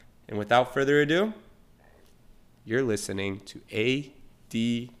And without further ado, you're listening to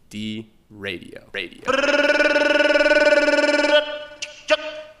ADD Radio.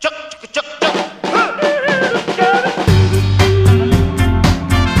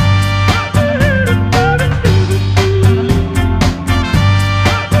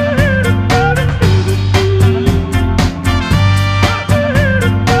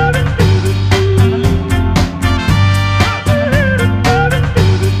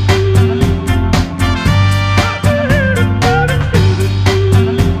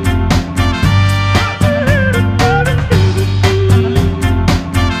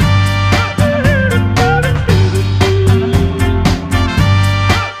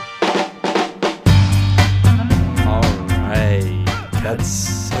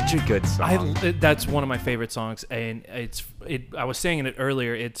 Good song. That's one of my favorite songs, and I was saying it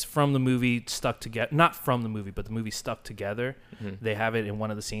earlier. It's from the movie Stuck Together, not from the movie, but the movie Stuck Together. Mm-hmm. They have it in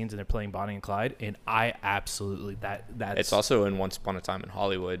one of the scenes, and they're playing Bonnie and Clyde, and I absolutely that's. It's also in Once Upon a Time in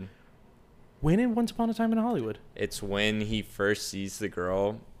Hollywood. When in Once Upon a Time in Hollywood? It's when he first sees the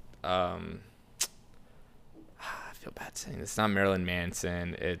girl. I feel bad saying this. It's not Marilyn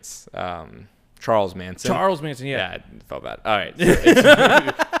Manson. It's Charles Manson. Charles Manson, yeah. Yeah, I felt bad. All right.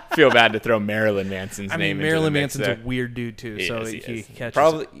 So feel bad to throw Marilyn Manson's name into Marilyn the mix Manson's there. a weird dude, too. He catches...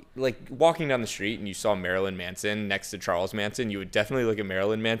 Probably, like, walking down the street and you saw Marilyn Manson next to Charles Manson, you would definitely look at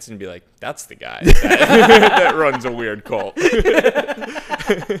Marilyn Manson and be like, that's the guy that runs a weird cult.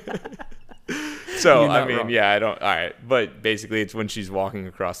 So, I mean, wrong. Yeah, I don't... All right. But basically, it's when she's walking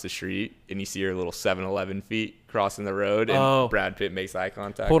across the street and you see her little 7-Eleven feet crossing the road and Brad Pitt makes eye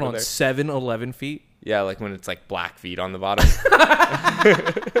contact Hold with on, her. 7-Eleven feet? Yeah, like when it's like black feet on the bottom.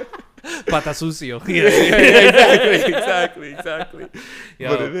 Pata sucio. Exactly. Yo,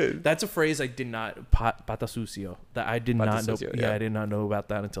 but it is. That's a phrase I did not... Pata sucio. That I did not know. Yeah, I did not know about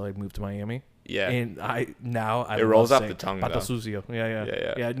that until I moved to Miami. Yeah. And it rolls off the tongue, pata though. sucio.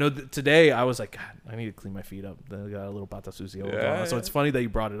 Yeah. Yeah. No, today I was like, God, I need to clean my feet up. Then I got a little pata sucio going on. So it's funny that you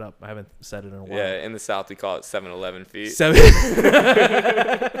brought it up. I haven't said it in a while. Yeah, in the South we call it 7-Eleven feet.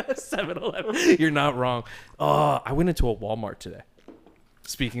 7-Eleven. You're not wrong. I went into a Walmart today.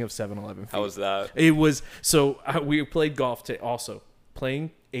 Speaking of 7-Eleven feet. How was that? It was, so we played golf today also.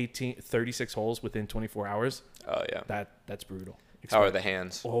 Playing 36 holes within 24 hours. Oh, yeah. That's brutal. How are the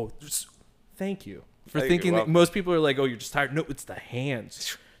hands? Oh, thank you for thinking that. Most people are like, oh, you're just tired. No, it's the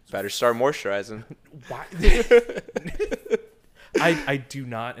hands. Better start moisturizing. Why? I do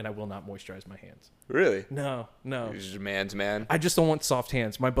not, and I will not moisturize my hands. Really? No. You're just a man's man. I just don't want soft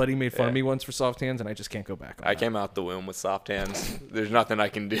hands. My buddy made fun of me once for soft hands, and I just can't go back on I came out the womb with soft hands. There's nothing I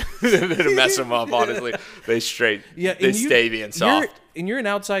can do to mess them up, honestly. They stay being soft. You're an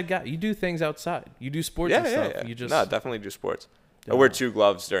outside guy. You do things outside. You do sports and stuff. Yeah. You just... No, definitely do sports. I wear 2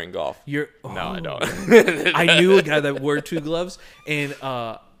 gloves during golf. No, I don't. I knew a guy that wore 2 gloves, and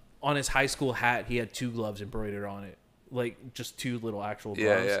on his high school hat, he had 2 gloves embroidered on it. Like, just 2 little actual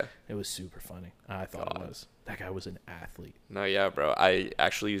gloves. Yeah. It was super funny. I thought it was. That guy was an athlete. No, yeah, bro. I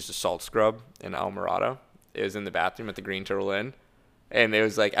actually used a salt scrub in Almirado. It was in the bathroom at the Green Turtle Inn. And it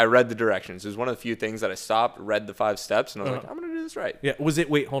was like, I read the directions. It was one of the few things that I stopped, read the 5 steps, and I was like, I'm going to do this right. Yeah.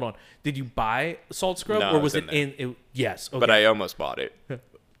 Wait, hold on. Did you buy salt scrub? No, or was it in it? Yes. Okay. But I almost bought it. Okay.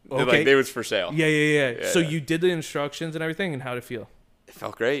 Like, it was for sale. Yeah. So you did the instructions and everything, and how'd it feel? It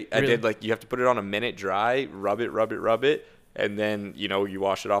felt great. Really? I did, like, you have to put it on a minute dry, rub it, and then, you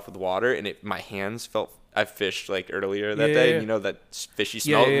wash it off with water, and my hands felt... I fished like earlier that day, and that fishy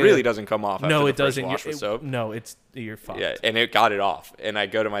smell really doesn't come off. No, after it doesn't. Wash with soap. No, you're fucked. Yeah, and it got it off. And I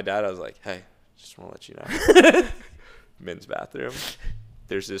go to my dad. I was like, "Hey, just want to let you know, men's bathroom.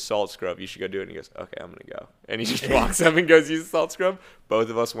 There's this salt scrub. You should go do it." And he goes, "Okay, I'm gonna go." And he just walks up and goes use the salt scrub. Both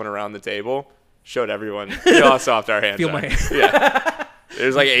of us went around the table, showed everyone how soft our hands. Feel are. my hand. Yeah.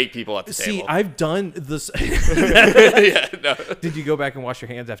 There's like 8 people at the table. See, I've done this. Yeah, no. Did you go back and wash your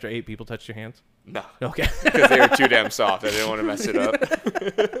hands after 8 people touched your hands? No. Okay. Because they were too damn soft. I didn't want to mess it up.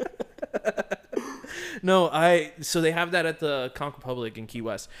 No, so they have that at the Conch Republic in Key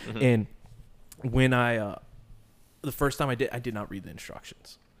West. Mm-hmm. And when the first time I did not read the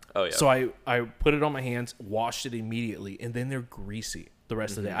instructions. Oh, yeah. So I put it on my hands, washed it immediately, and then they're greasy the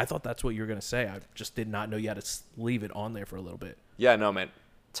rest of the day. I thought that's what you were going to say. I just did not know you had to leave it on there for a little bit. Yeah, no, man.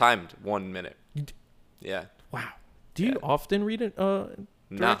 Timed 1 minute. Yeah. Wow. Do you often read it? No.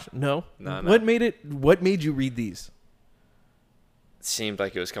 No. What made you read these? It seemed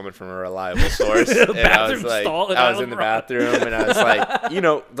like it was coming from a reliable source. And I was like, I was in the bathroom and I was like,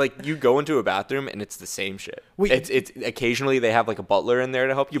 like you go into a bathroom and it's the same shit. Wait. It's occasionally they have like a butler in there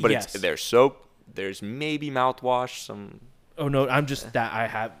to help you, but there's soap, there's maybe mouthwash, some Oh no, I'm just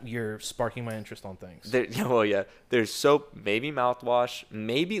you're sparking my interest on things. Yeah. There's soap, maybe mouthwash,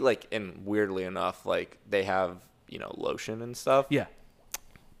 maybe like, and weirdly enough, like they have, lotion and stuff. Yeah.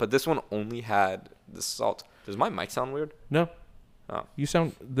 But this one only had the salt. Does my mic sound weird? No. Oh. You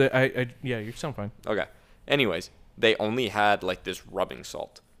sound yeah, you sound fine. Okay. Anyways, they only had like this rubbing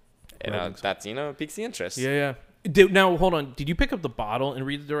salt. And that's, piques the interest. Yeah. Now hold on. Did you pick up the bottle and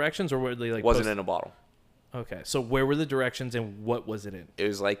read the directions, or were they like? Wasn't in a bottle. Okay, so where were the directions and what was it in? It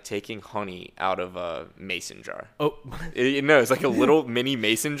was like taking honey out of a mason jar. Oh, it's like a little mini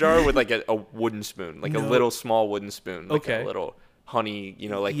mason jar with like a wooden spoon, like a little small wooden spoon, like a little honey,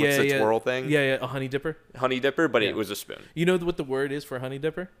 like what's the twirl thing? Yeah, a honey dipper. Honey dipper, but it was a spoon. You know what the word is for honey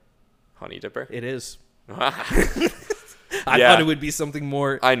dipper? Honey dipper. It is. I thought it would be something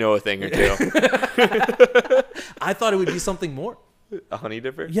more. I know a thing or two. I thought it would be something more. A honey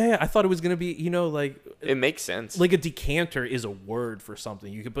dipper? Yeah, I thought it was gonna be, like it makes sense. Like a decanter is a word for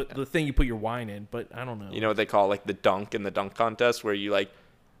something. You could put the thing you put your wine in, but I don't know. You know what they call like the dunk in the dunk contest, where you like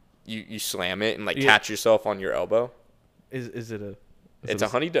you slam it and like catch yourself on your elbow. Is it a? It's a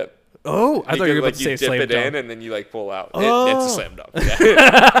honey dip. Oh, I thought you were about to say you slam dip it dunk. in and then you like pull out. Oh. It's a slam dunk.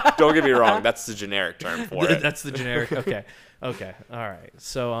 Yeah. Don't get me wrong. That's the generic term for it. That's the generic. Okay. All right.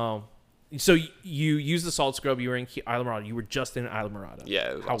 So you used the salt scrub. You were in Islamorada. You were just in Islamorada.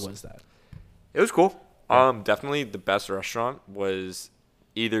 Yeah. How was that? It was cool. Yeah. Definitely the best restaurant was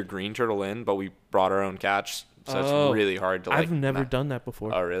either Green Turtle Inn, but we brought our own catch, so it's really hard to. I've never done that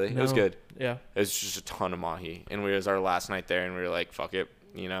before. Oh really? No. It was good. Yeah. It was just a ton of mahi, and it was our last night there, and we were like, "Fuck it,"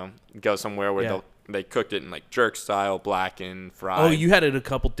 go somewhere where they cooked it in like jerk style, blackened, fried. Oh, you had it a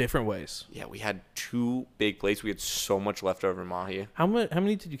couple different ways. Yeah, we had 2 big plates. We had so much leftover mahi. How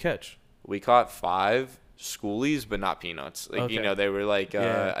many did you catch? We caught 5 schoolies, but not peanuts. Like they were like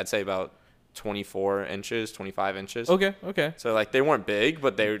I'd say about 24 inches, 25 inches. Okay. So like they weren't big,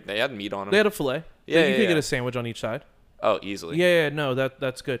 but they had meat on them. They had a fillet. Yeah, you could get a sandwich on each side. Oh, easily. Yeah, no,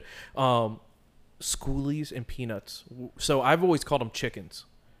 that's good. Schoolies and peanuts. So I've always called them chickens.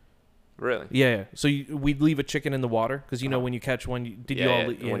 Really? Yeah. So we'd leave a chicken in the water because when you catch one,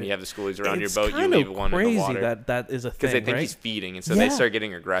 when you have the schoolies around your boat, you leave one in the water. That is a thing, because they think he's feeding, and so they start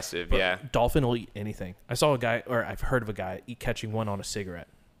getting aggressive. But dolphin will eat anything. I saw a guy, or I've heard of a guy catching one on a cigarette.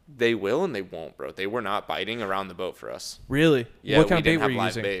 They will and they won't, bro. They were not biting around the boat for us. Really? Yeah. What kind of bait were you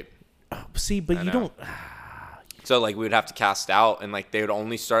using? Bait. Oh, see, but you don't. So like we would have to cast out, and like they would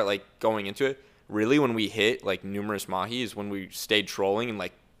only start like going into it. Really, when we hit like numerous mahi is when we stayed trolling and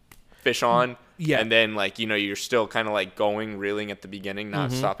like fish on. Yeah. And then like you're still kind of like going reeling at the beginning,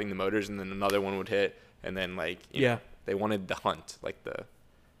 not stopping the motors, and then another one would hit, and then like they wanted the hunt, like the.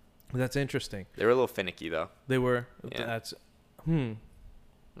 That's interesting. They were a little finicky though. They were. Yeah. That's.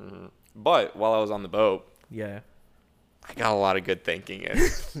 But while I was on the boat, I got a lot of good thinking in.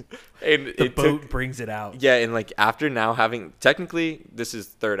 And the boat brings it out. Yeah, and like after now having technically this is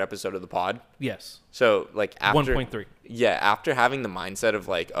the 3rd episode of the pod. Yes. So like after 1.3. Yeah, after having the mindset of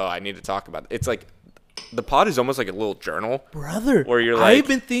like, oh, I need to talk about it. It's like the pod is almost like a little journal. Brother. Where you're like, I've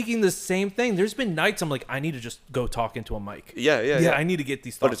been thinking the same thing. There's been nights I'm like, I need to just go talk into a mic. Yeah. I need to get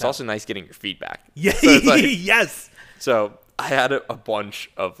these thoughts But it's also nice getting your feedback. Yeah. So it's like, yes. So I had a bunch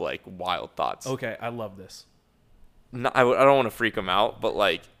of like wild thoughts. Okay, I love this. I don't want to freak them out, but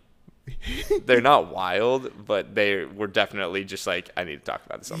like they're not wild, but they were definitely just like, I need to talk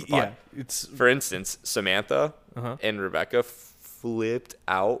about this on the pod. Yeah, for instance, Samantha and Rebecca flipped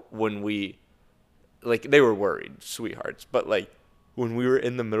out when we, like, they were worried, sweethearts, but like when we were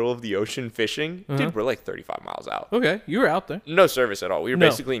in the middle of the ocean fishing, dude, we're like 35 miles out. Okay, you were out there. No service at all. We were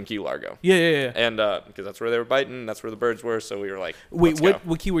basically in Key Largo. Yeah. And because that's where they were biting, that's where the birds were, so we were like, wait,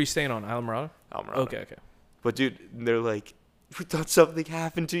 what key were you staying on? Islamorada? Islamorada. Okay. But dude, they're like, we thought something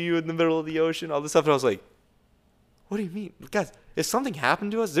happened to you in the middle of the ocean, all this stuff. And I was like, what do you mean? Guys, if something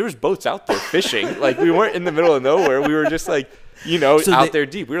happened to us, there was boats out there fishing. Like, we weren't in the middle of nowhere. We were just like, out there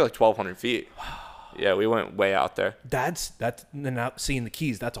deep. We were like 1,200 feet. Yeah, we went way out there. That's now seeing the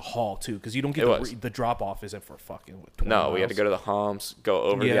keys. That's a haul too, because you don't get the drop off. Isn't for fucking 20 miles. We had to go to the humps, go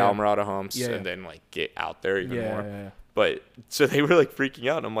over the Almirada humps, and then like get out there even more. Yeah. But so they were like freaking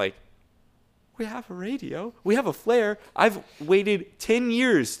out. And I'm like, we have a radio, we have a flare. I've waited 10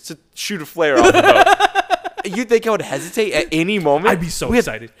 years to shoot a flare off the boat. You think I would hesitate at any moment? I'd be so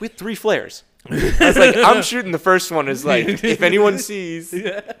excited. We had 3 flares. I was like, I'm shooting the first one is like, if anyone sees,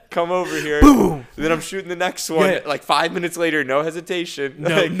 come over here. Boom. Then I'm shooting the next one. Like 5 minutes later, no hesitation. No,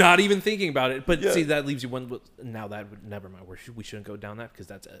 like, not even thinking about it. But see, that leaves you one. Now that would never mind. We shouldn't go down that because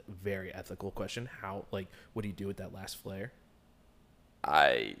that's a very ethical question. How, like, what do you do with that last flare?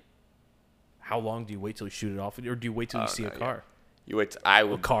 how long do you wait till you shoot it off, or do you wait till you see a car? You would. I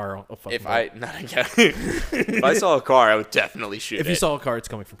would. A car. If I not again. If I saw a car, I would definitely shoot it. If you saw a car, it's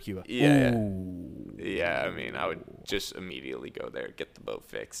coming from Cuba. Yeah. Yeah. I mean, I would just immediately go there, get the boat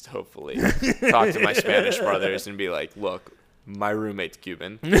fixed. Hopefully, talk to my Spanish brothers and be like, "Look, my roommate's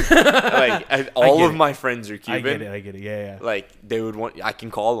Cuban. Like all of my friends are Cuban. I get it. Yeah. Like they would want. I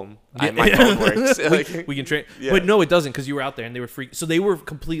can call them. My phone works. We can train. Yeah. But no, it doesn't because you were out there and they were freaking. So they were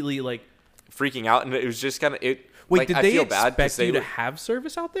completely like freaking out, and it was just kind of it. Wait, like, did I they feel bad expect you they to have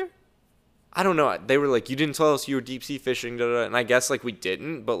service out there? I don't know. They were like, you didn't tell us you were deep sea fishing, and I guess like we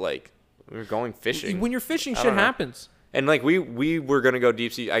didn't, but like we were going fishing. When you're fishing, shit happens. And like we were gonna go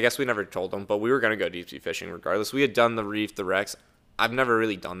deep sea. I guess we never told them, but we were gonna go deep sea fishing regardless. We had done the reef, the wrecks. I've never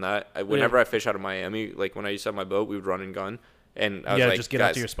really done that. Whenever I fish out of Miami, like when I used to have my boat, we would run and gun. And I was like, just get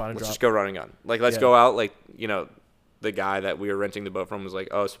out to your spot and let's drop. just go run and gun. Like let's go out. Like the guy that we were renting the boat from was like,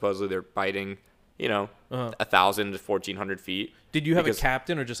 oh, supposedly they're biting. 1,000 to 1,400 feet. Did you have a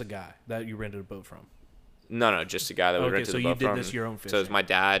captain or just a guy that you rented a boat from? No, just a guy that we rented the boat from. So you did this your own fishing. So it was my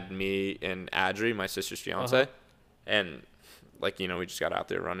dad, me, and Adri, my sister's fiance. And, we just got out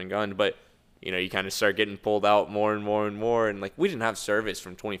there running gun. But, you kind of start getting pulled out more and more and more. And, we didn't have service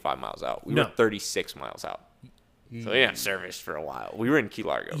from 25 miles out. We were 36 miles out. So we didn't have service for a while. We were in Key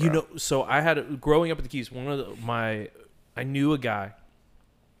Largo, bro. So I had, growing up at the Keys, I knew a guy.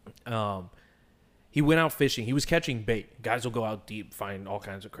 He went out fishing. He was catching bait. Guys will go out deep, find all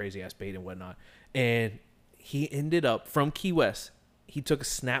kinds of crazy ass bait and whatnot. And he ended up from Key West. He took a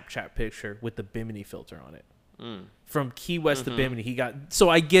Snapchat picture with the Bimini filter on it. From Key West to Bimini, he got. So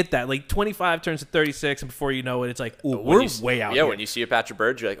I get that. 25 turns to 36, and before you know it, it's like, ooh, we're way out. Yeah, here. when you see a patch of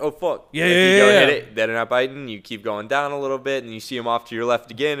birds, you're like, oh fuck. Yeah, you yeah, go yeah. hit it, they're not biting. You keep going down a little bit, and you see them off to your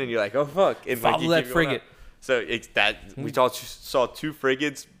left again, and you're like, oh fuck. And follow that frigate. So it's that we saw two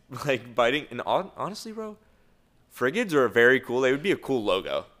frigates biting, and honestly, bro, frigates are very cool. They would be a cool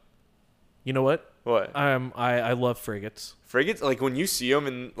logo. You know what? What? I love frigates. Frigates, when you see them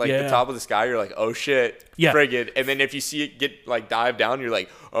in the top of the sky, you're like, oh shit, frigate. And then if you see it get dive down, you're like,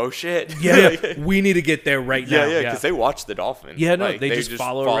 oh shit. Yeah, we need to get there right now. Yeah, because they watch the dolphin. Yeah, no, they just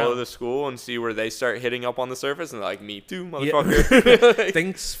follow around the school and see where they start hitting up on the surface, and they're like, me too, motherfucker. Yeah.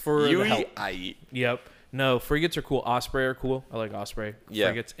 Thanks for you the help. Eat, I eat. Yep. No, frigates are cool. Osprey are cool. I like osprey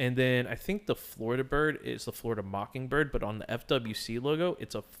frigates. And then I think the Florida bird is the Florida mockingbird, but on the FWC logo,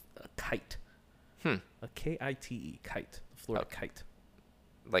 it's a kite. A K-I-T-E, kite. The Florida kite.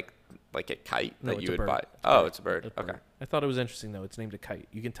 Like a kite no, that you would bird. buy. Oh, it's a bird. Okay. I thought it was interesting, though. It's named a kite.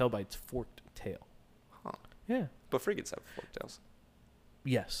 You can tell by its forked tail. Huh. Yeah. But frigates have forked tails.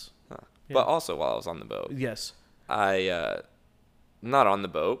 Yes. Huh. Yeah. But also while I was on the boat. Yes. I, not on the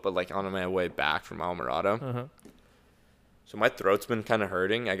boat, but on my way back from Alvarado. Uh-huh. So my throat's been kind of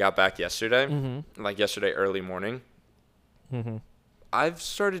hurting. I got back yesterday, Mm-hmm. Yesterday early morning. Mm-hmm. I've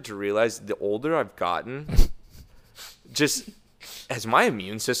started to realize the older I've gotten, just has my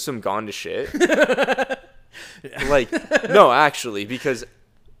immune system gone to shit? No, actually, because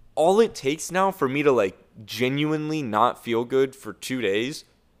all it takes now for me to genuinely not feel good for 2 days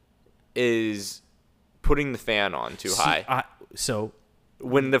is putting the fan on too high. So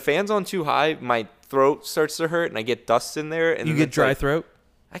when the fan's on too high, my throat starts to hurt and I get dust in there. And you get dry throat?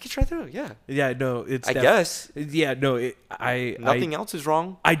 I get dry throat, yeah. Yeah, no, it's I guess. Yeah, no, nothing else is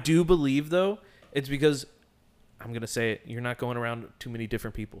wrong. I do believe, though, it's because, I'm going to say it, you're not going around too many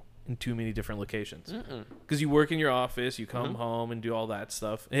different people in too many different locations. Because you work in your office, you come home and do all that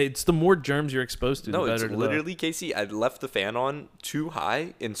stuff. It's the more germs you're exposed to, the better. No, it's literally, Casey, I left the fan on too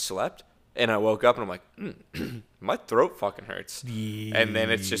high and slept. And I woke up and I'm like, my throat fucking hurts. Yeah. And then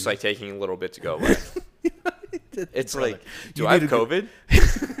it's just taking a little bit to go away. It's brother, do I have COVID?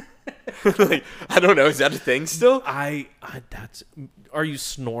 I don't know. Is that a thing still? Are you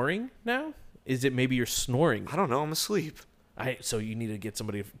snoring now? Is it maybe you're snoring? I don't know. I'm asleep. So you need to get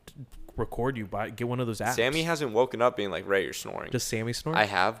somebody to record you. Get one of those apps. Sammy hasn't woken up being like, Ray, you're snoring. Does Sammy snore? I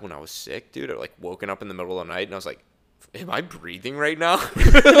have when I was sick, dude. I woken up in the middle of the night and I was like, am I breathing right now? Where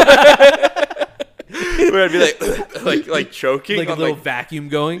I'd be like choking. Like a little vacuum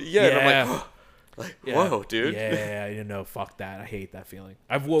going? Yeah. And I'm whoa, dude. Yeah, I didn't know. Fuck that. I hate that feeling.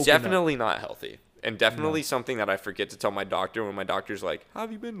 I've woken Definitely not healthy. And definitely something that I forget to tell my doctor when my doctor's like, how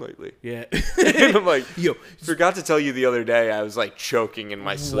have you been lately? Yeah. And I'm like, forgot to tell you the other day I was choking in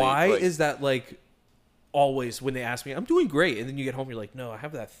my sleep. Why is that always when they ask me, I'm doing great. And then you get home, you're like, no, I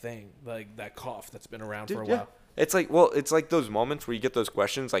have that thing, that cough that's been around for a while. It's it's those moments where you get those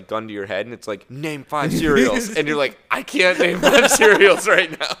questions gun to your head and it's name 5 cereals. And you're like, I can't name 5 cereals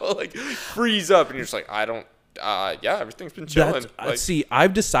right now. Freeze up. And you're just I don't Yeah, everything's been chilling. See,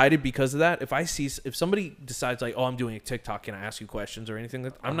 I've decided because of that, if somebody decides like, oh, I'm doing a TikTok, can I ask you questions or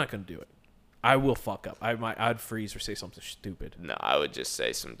anything? I'm not going to do it. I will fuck up. I'd freeze or say something stupid. No, I would just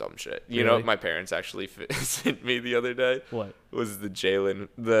say some dumb shit. You Really? know, my parents actually sent me the other day. What? Was the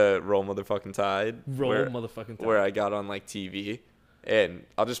Roll Motherfucking Tide. Motherfucking Tide. Where I got on like TV. And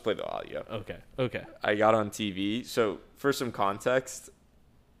I'll just play the audio. Okay. I got on TV. So for some context,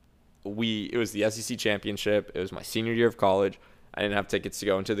 it was the SEC championship. It was my senior year of college. I didn't have tickets to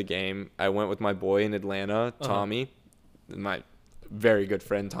go into the game. I went with my boy in Atlanta, Tommy, my very good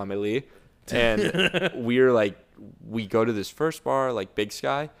friend Tommy Lee. And we go to this first bar, like Big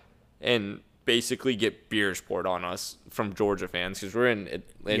Sky, and basically get beers poured on us from Georgia fans because we're in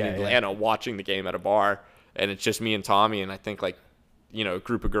Atlanta watching the game at a bar, and it's just me and Tommy and I think like, you know, a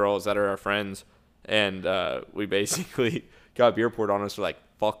group of girls that are our friends, and we basically got beer poured on us. We're like,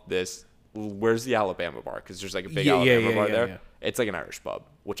 fuck this. Where's the Alabama bar? Because there's like a big Alabama bar there. Yeah. It's like an Irish pub,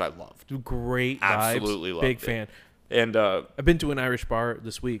 which I loved. Great vibes. Absolutely loved Big it. fan. And I've been to an Irish bar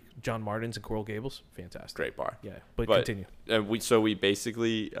this week, John Martin's in Coral Gables. Fantastic. Great bar. Yeah, but continue. We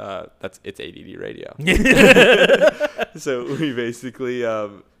basically it's ADD radio. So we basically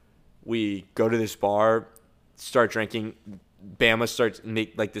we go to this bar, start drinking. Bama starts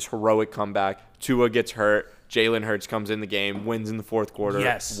like this heroic comeback. Tua gets hurt. Jalen Hurts comes in the game, wins in the fourth quarter.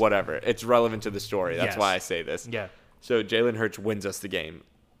 Yes. Whatever. It's relevant to the story. That's why I say this. Yeah. So Jalen Hurts wins us the game.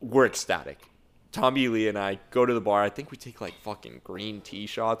 We're ecstatic. Tommy Lee and I go to the bar. I think we take like fucking green tea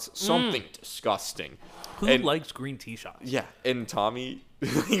shots. Something disgusting. Who likes green tea shots? Yeah. And Tommy,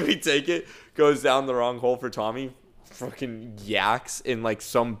 we take it, goes down the wrong hole for Tommy, fucking yaks in like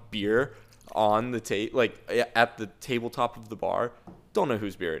some beer on the like at the tabletop of the bar. Don't know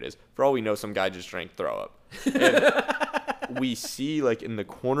whose beer it is. For all we know, some guy just drank throw up. And we see like in the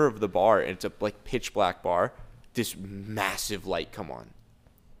corner of the bar, and it's a like pitch black bar, this massive light come on.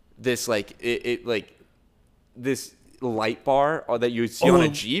 This like this light bar that you would see on a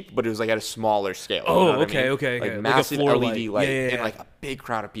Jeep, but it was like at a smaller scale. Oh, you know okay, I mean? okay. Like like massive a floor LED light, yeah. and like a big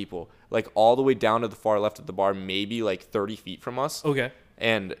crowd of people, like all the way down to the far left of the bar, maybe like 30 feet from us. Okay.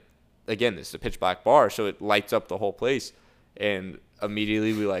 And again, this is a pitch black bar, so it lights up the whole place. And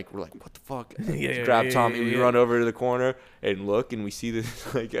immediately we're like, what the fuck? Grab Tommy, we run over to the corner and look, and we see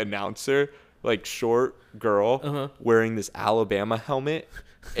this like announcer, like short girl wearing this Alabama helmet,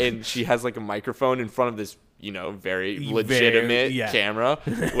 and she has like a microphone in front of this, you know, very legitimate camera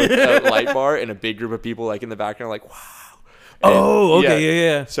with a light bar, and a big group of people like in the background like, wow. And,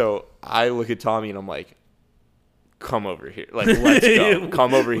 yeah. So I look at Tommy and I'm like, come over here. Like, let's go.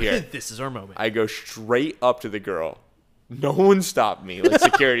 Come over here. This is our moment. I go straight up to the girl. No one stopped me, like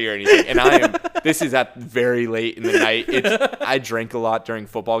security or anything. And this is at very late in the night. I drink a lot during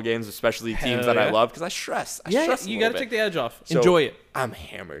football games, especially teams that I love, because I stress. I stress you got to take the edge off. So enjoy it. I'm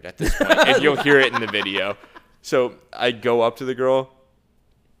hammered at this point, and you'll hear it in the video. So I go up to the girl,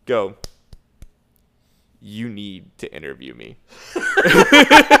 you need to interview me.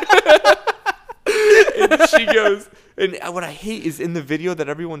 And she goes, and what I hate is in the video that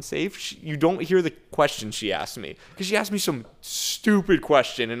everyone's saved, you don't hear the question she asked me. Because she asked me some stupid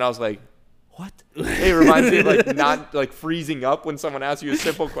question, and I was like, what? It reminds me of like not like freezing up when someone asks you a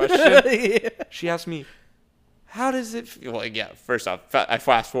simple question. She asked me, how does it feel? Like, yeah, first off, I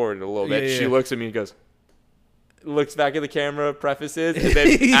fast forwarded a little bit. She looks at me and goes, looks back at the camera, prefaces, and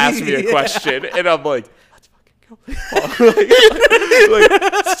then asks me a question. And I'm like, like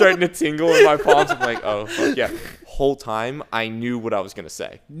starting to tingle in my palms. I'm like, oh fuck yeah. Whole time I knew what I was gonna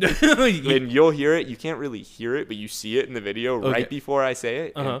say. And you'll hear it. You can't really hear it, but you see it in the video right before I say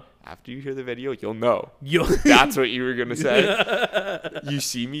it. And after you hear the video, you'll know. That's what you were gonna say. You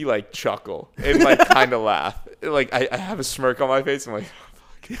see me like chuckle and like kind of laugh. Like I have a smirk on my face. I'm like,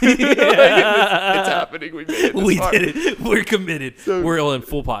 it's happening. We made it. We did it. We're committed. So we're all in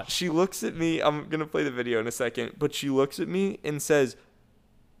full pot. She looks at me. I'm gonna play the video in a second, but she looks at me and says,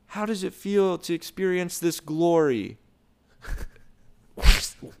 how does it feel to experience this glory?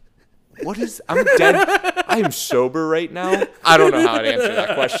 What is? I'm dead. I am sober right now. I don't know how to answer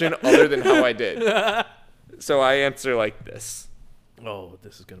that question other than how I did. So I answer like this. Oh,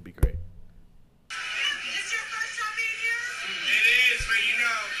 this is gonna be great.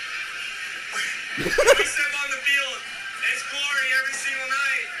 We step on the field, it's glory every single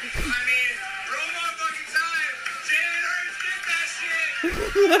night. I mean, roll motherfucking time. Jalen Hurts, get that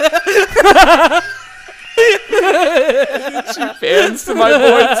shit. She fans to my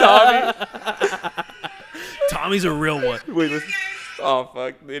boy Tommy. Tommy's a real one. Wait, listen. Oh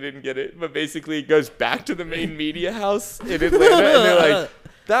fuck, they didn't get it. But basically, it goes back to the main media house in Atlanta, and they're like,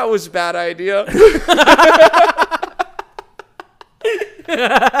 That was a bad idea.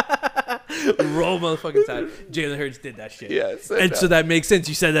 Roll motherfucking Tide. Jalen Hurts did that shit. Yes. And so that makes sense.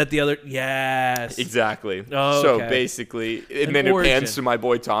 You said that the other. Yes. Exactly. Oh, so okay. basically, and An then it origin. pans to my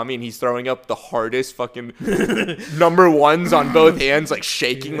boy Tommy, and he's throwing up the hardest fucking number ones on both hands, like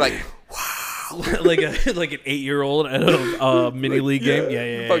shaking, like like an 8-year-old at a mini league game.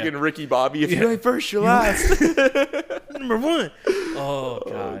 Yeah. fucking Ricky Bobby. If you ain't first, you're last. Number one. Oh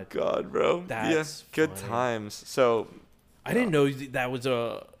god. Oh God, bro. That's good funny. times. So I didn't know that was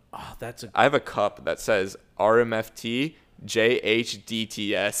a. Oh, that's a. I have a cup that says RMFT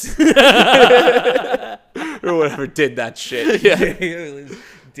JHDTS or whatever. Did that shit? Yeah.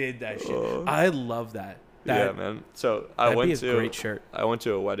 Did that shit. I love that. Yeah, man. So I that'd went be a to great shirt. I went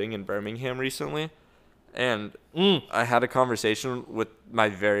to a wedding in Birmingham recently, and I had a conversation with my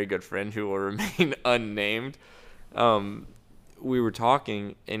very good friend who will remain unnamed. We were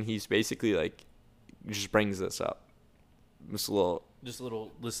talking, and he's basically like, just brings this up, this little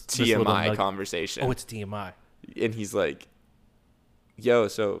TMI conversation. Oh, it's TMI. And he's like, "Yo,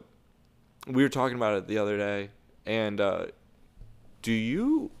 so we were talking about it the other day, and do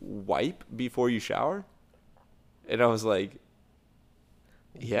you wipe before you shower?" And I was like,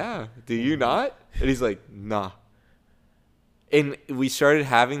 "Yeah, do you not?" And he's like, "Nah." And we started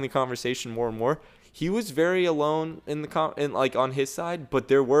having the conversation more and more. He was very alone in like on his side, but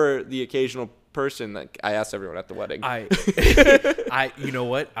there were the occasional person that I asked everyone at the wedding. You know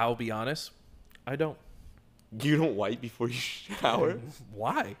what? I'll be honest. I don't. You don't wipe before you shower?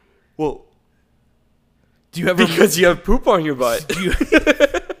 Why? Well, Do you have because you have poop on your butt.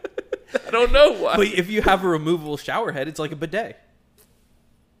 I don't know why. But if you have a removable shower head, it's like a bidet.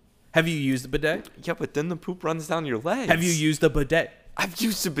 Have you used a bidet? Yeah, but then the poop runs down your legs. Have you used a bidet? I've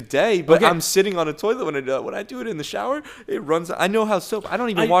used a bidet, but Okay. I'm sitting on a toilet when I do it. When I do it in the shower, it runs. I know how soap. I don't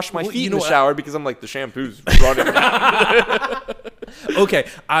even wash my feet in the shower because I'm like, the shampoo's running. Okay,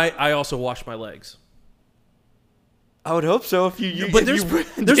 I also wash my legs. I would hope so if you But if there's you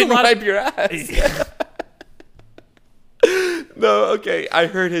a didn't lot wipe your ass. No, okay. I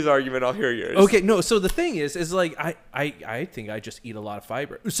heard his argument. I'll hear yours. Okay, no. So the thing is like I think I just eat a lot of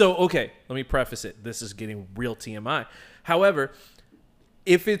fiber. So okay, let me preface it. This is getting real TMI. However,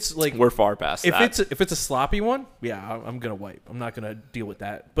 if it's like We're far past that. if it's a sloppy one, yeah, I'm gonna wipe. I'm not gonna deal with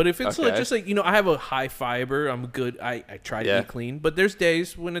that. But if it's like Okay. just like I have a high fiber, I'm good. I try to Yeah. eat clean. But there's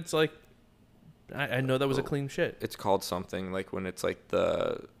days when it's like I know that was a clean shit. It's called something like when it's like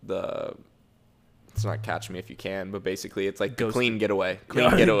the. It's not Catch Me If You Can, but basically it's like the Ghost. clean getaway. Clean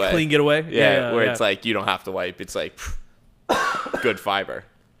getaway. Clean getaway. Yeah, where it's like you don't have to wipe. It's like good fiber.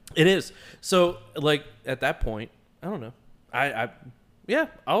 It is. So like at that point, I don't know.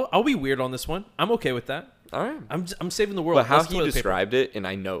 I'll be weird on this one. I'm okay with that. All right. I'm saving the world. But how Less he toilet paper. described it, and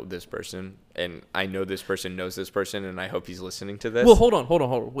I know this person, and I know this person knows this person, and I hope he's listening to this. Well, hold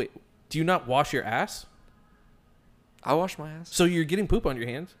on. Wait. Do you not wash your ass? I wash my ass. So you're getting poop on your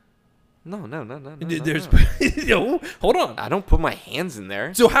hands? No. There's no. hold on. I don't put my hands in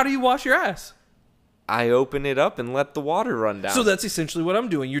there. So how do you wash your ass? I open it up and let the water run down. So that's essentially what I'm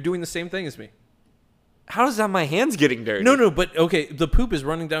doing. You're doing the same thing as me. How is that my hands getting dirty? No, but okay, the poop is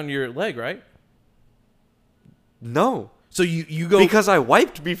running down your leg, right? No. So you go Because I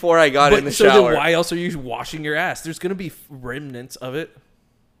wiped before I got in the so shower. then why else are you washing your ass? There's gonna be remnants of it.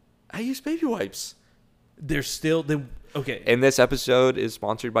 I use baby wipes. There's still okay. And this episode is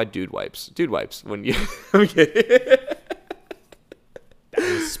sponsored by Dude Wipes. Dude Wipes. When you I'm kidding. That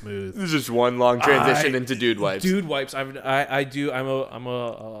was smooth. This is just one long transition into Dude Wipes. Dude wipes. I do. I'm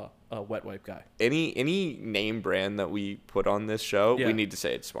a wet wipe guy. Any name brand that we put on this show, Yeah. we need to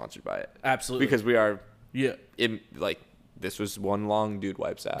say it's sponsored by it. Absolutely. Because we are Yeah. this was one long Dude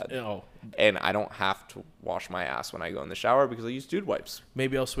Wipes ad. Oh, And I don't have to wash my ass when I go in the shower because I use Dude Wipes.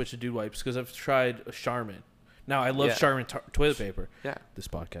 maybe I'll switch to Dude wipes because I've tried Charmin. Now I love Yeah. Charmin toilet paper. Yeah. This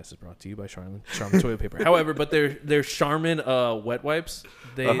podcast is brought to you by Charmin toilet paper. However, but their Charmin wet wipes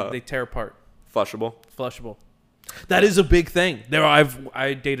they tear apart. Flushable. That is a big thing.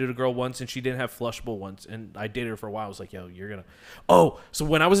 I dated a girl once and she didn't have flushable ones, and I dated her for a while. I was like, yo, you're gonna. Oh, so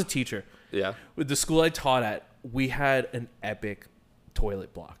when I was a teacher, Yeah. with the school I taught at, we had an epic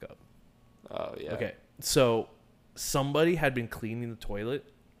toilet block up. Oh, yeah. Okay, so somebody had been cleaning the toilet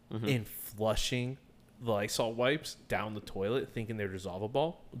and flushing the Lysol wipes down the toilet, thinking they're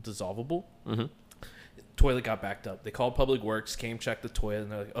dissolvable. Toilet got backed up. They called Public Works, came check the toilet,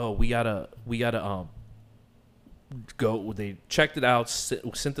 and they're like, "Oh, we gotta go." They checked it out,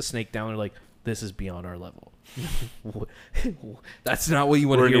 sent the snake down. They're like, "This is beyond our level." That's not what you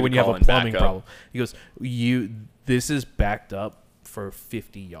want to We're hear gonna when you have call a in plumbing backup. problem. He goes, "This is backed up for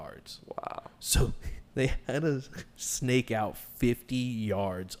 50 yards. Wow. So they had to snake out 50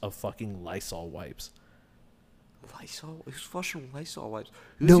 yards of fucking Lysol wipes. Lysol? Who's flushing Lysol wipes?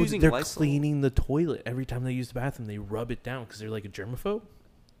 Who's No, using they're Lysol? cleaning the toilet. Every time they use the bathroom, they rub it down because they're like a germaphobe.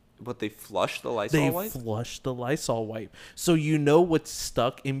 But they flush the Lysol They wipe? flush the Lysol wipe. So you know what's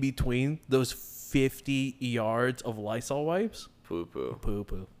stuck in between those 50 yards of Lysol wipes? Poo-poo.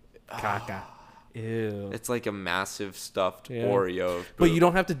 Poo-poo. Caca. Ew. It's like a massive stuffed Yeah. Oreo of But poop. you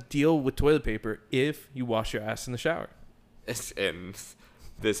don't have to deal with toilet paper if you wash your ass in the shower. And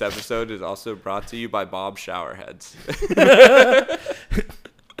this episode is also brought to you by Bob Showerheads.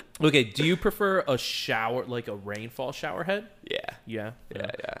 Okay, do you prefer a shower, like a rainfall shower head? Yeah. Yeah. Yeah.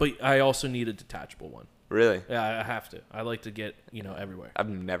 But I also need a detachable one. Really? Yeah, I have to. I like to get, everywhere. I've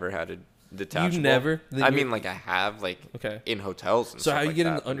never had a detachable. You've never? Then I you're- mean, like, I have, like, Okay. in hotels and So stuff how you like get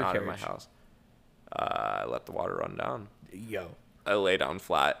in that, the but not in my undercarriage? house. I let the water run down. Yo. I lay down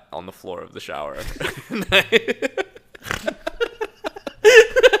flat on the floor of the shower.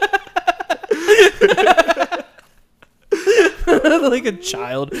 Like a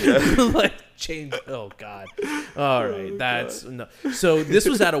child. Like change. Oh, God. All right. That's no. So this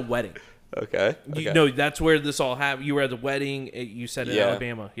was at a wedding. Okay. No, that's where this all happened. You were at the wedding. You said in Yeah.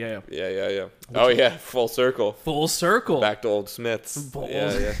 Alabama. Yeah. Yeah. Oh, yeah. Full circle. Full circle. Back to Old Smith's. Old-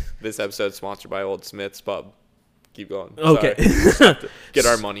 Yeah. This episode's sponsored by Old Smith's Pub. Keep going. Okay. Sorry. Get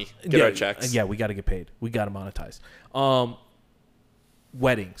our money. Get our checks. Yeah, we got to get paid. We got to monetize.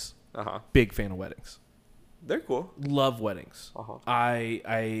 Weddings. Uh-huh. Big fan of weddings. They're cool. Love weddings. Uh-huh.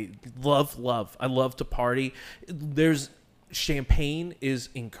 I love. I love to party. There's champagne is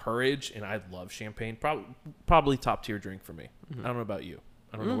encouraged, and I love champagne. Probably top tier drink for me. I don't know about you.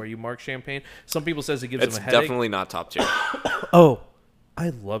 I don't know where you mark champagne. Some people says it gives It's them a headache. definitely not top tier. Oh, I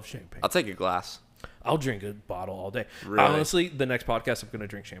love champagne. I'll take a glass. I'll drink a bottle all day. Really? Honestly, the next podcast I'm going to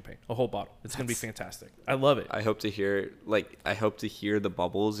drink champagne, a whole bottle. It's going to be fantastic. I love it. I hope to hear the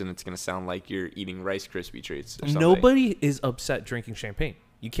bubbles, and it's gonna sound like you're eating Rice Krispie treats or something. Nobody is upset drinking champagne.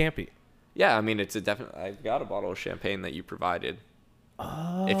 You can't be. Yeah, I mean it's a definite. I've got a bottle of champagne that you provided.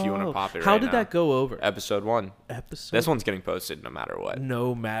 Oh. If you want to pop it. How right did now. that go over? Episode 1. Episode. This one's getting posted no matter what.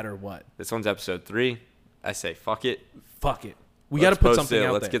 No matter what. This one's episode 3. I say fuck it. Fuck it. We got to Let's put post something it.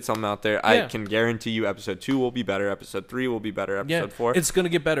 out Let's there. get something out there. Yeah. I can guarantee you episode 2 will be better. Episode 3 will be better. Episode 4. It's going to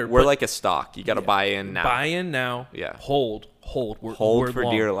get better. We're but like a stock. You got to buy in now. buy in now. Yeah. Hold. Hold We're for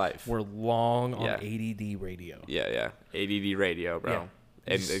long. dear life. We're long on Yeah. ADD radio. Yeah. ADD radio, bro. Yeah.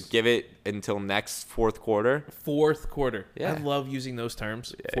 And give it until next fourth quarter. Fourth quarter. Yeah. I love using those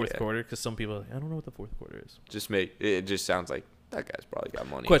terms. Fourth yeah. quarter, because some people, I don't know what the fourth quarter is. It just sounds like that guy's probably got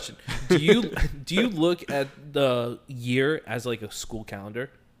money. Question: Do you look at the year as like a school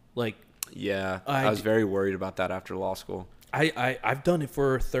calendar? Like Yeah, I I was d- very worried about that after law school. I've done it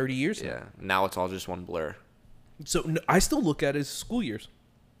for 30 years now. Yeah, now it's all just one blur. So I still look at it as school years.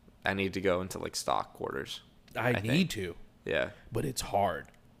 I need to go into like stock quarters. I think. need to, Yeah. but it's hard.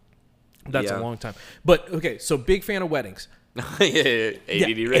 That's Yeah. a long time. But okay, so big fan of weddings.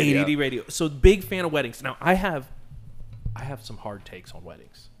 ADD radio. ADD radio. So big fan of weddings. Now I have some hard takes on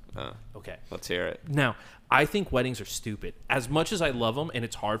weddings. Okay. Let's hear it. Now, I think weddings are stupid. As much as I love them, and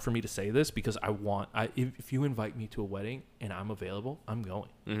it's hard for me to say this because if you invite me to a wedding and I'm available, I'm going.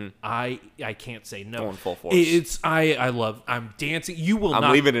 Mm-hmm. I can't say no. Going full force. I'm dancing. You will I'm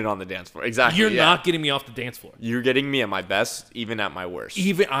not. leaving it on the dance floor. Exactly. You're yeah. not getting me off the dance floor. You're getting me at my best, even at my worst.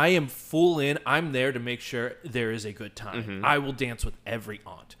 Even I am full in. I'm there to make sure there is a good time. Mm-hmm. I will dance with every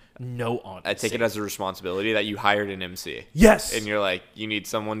aunt. No aunt. I take it as a responsibility that you hired an MC. yes. And you're like, you need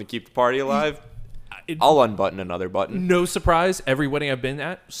someone to keep the party alive? It- I'll unbutton another button. No surprise. Every wedding I've been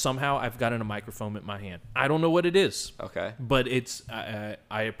at, somehow I've gotten a microphone in my hand. I don't know what it is. Okay. But it's I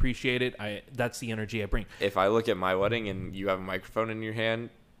appreciate it. That's the energy I bring. If I look at my wedding and you have a microphone in your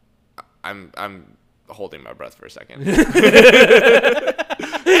hand, I'm holding my breath for a second.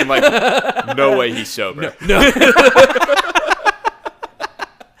 I'm like, no way he's sober. No.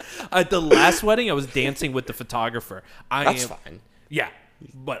 At the last wedding, I was dancing with the photographer. That's fine. Yeah,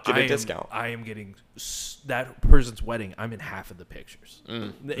 but Get a I am, discount. I am getting that person's wedding. I'm in half of the pictures.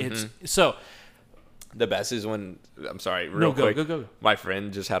 It's so. The best is when, I'm sorry, No, real go, quick. go. My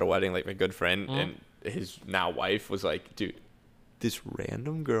friend just had a wedding, like my good friend, and his now wife was like, dude, this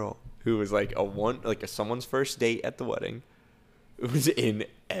random girl who was like someone's first date at the wedding was in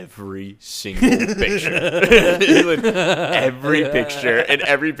every single picture. Like, every picture. And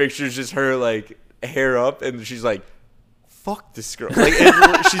every picture is just her like hair up, and she's like, fuck this girl. Like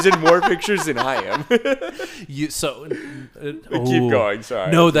she's in more pictures than I am. Keep Keep going,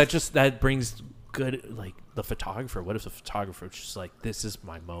 sorry. No, that brings good, like, the photographer. What if the photographer was just like, this is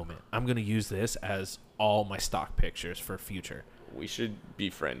my moment. I'm going to use this as all my stock pictures for future. We should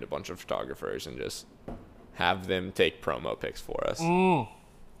befriend a bunch of photographers and just have them take promo pics for us.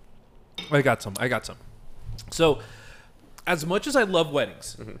 I got some. So, as much as I love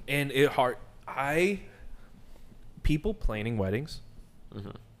weddings, and people planning weddings,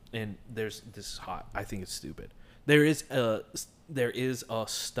 and this is hot. I think it's stupid. There is a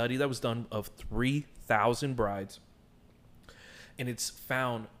study that was done of 3,000 brides, and it's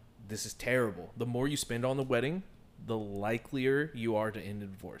found this is terrible. The more you spend on the wedding, the likelier you are to end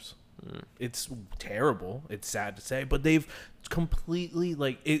in divorce. It's terrible. It's sad to say, but they've completely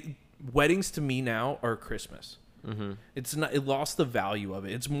weddings to me now are Christmas. It's not. It lost the value of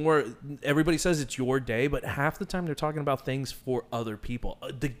it. It's more. Everybody says it's your day, but half the time they're talking about things for other people.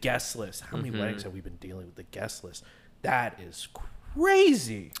 The guest list. How many weddings have we been dealing with the guest list? That is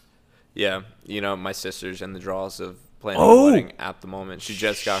crazy. Yeah, my sister's in the draws of planning a wedding at the moment. She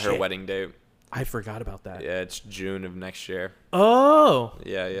just got her wedding date. I forgot about that. Yeah, it's June of next year. Oh.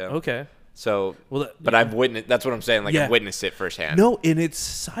 Yeah. Okay. So, but I've witnessed. That's what I'm saying. I've witnessed it firsthand. No, and it's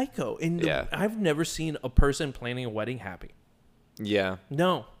psycho. And I've never seen a person planning a wedding happy. Yeah.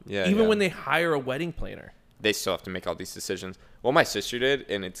 No. Yeah. Even when they hire a wedding planner, they still have to make all these decisions. Well, my sister did,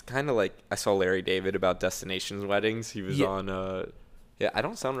 and it's kind of like I saw Larry David about destinations weddings. He was on. I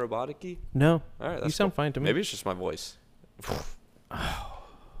don't sound robotic-y. No. All right, you sound fine to me. Maybe it's just my voice.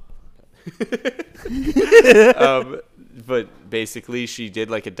 But basically, she did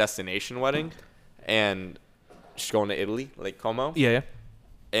like a destination wedding, and she's going to Italy, Lake Como. Yeah.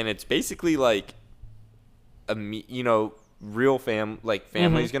 And it's basically like real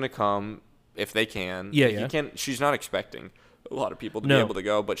family's gonna come if they can. Yeah. She's not expecting a lot of people to be able to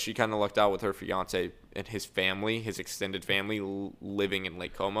go, but she kind of lucked out with her fiance and his family, his extended family, living in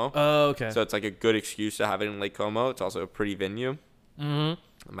Lake Como. Oh, okay. So it's like a good excuse to have it in Lake Como. It's also a pretty venue. Mm-hmm.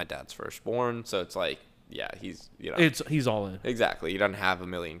 My dad's firstborn, so it's like, yeah, he's he's all in. Exactly. He doesn't have a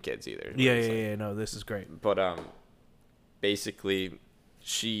million kids either. Yeah. No, this is great. But basically,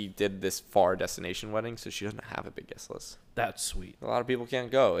 she did this far destination wedding, so she doesn't have a big guest list. That's sweet. A lot of people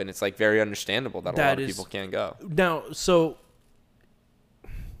can't go, and it's like very understandable that a lot of people can't go. Now, so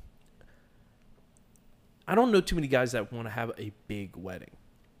I don't know too many guys that want to have a big wedding.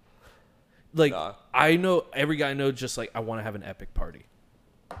 Like, I know every guy knows just like, I want to have an epic party.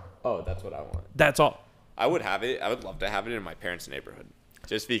 Oh, that's what I want. That's all. I would have it. I would love to have it in my parents' neighborhood.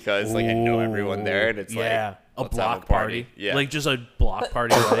 Just because, I know everyone there, and it's a let's block have a party. Yeah. Like, just a block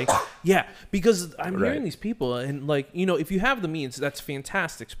party wedding. Yeah, because I'm hearing these people, and, if you have the means, that's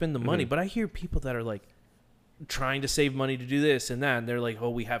fantastic. Spend the money. But I hear people that are, trying to save money to do this and that, and they're like,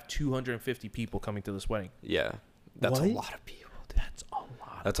 oh, we have 250 people coming to this wedding. Yeah. That's a lot of people. Dude. That's a lot of people.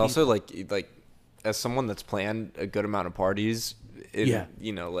 That's also, like, as someone that's planned a good amount of parties in,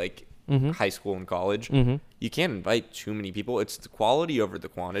 high school and college, you can't invite too many people. It's the quality over the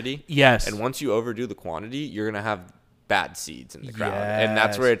quantity. Yes. And once you overdo the quantity, you're going to have bad seeds in the crowd. Yes. And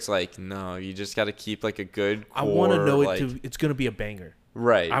that's where it's like, no, you just got to keep a good core. I want to know it's going to be a banger.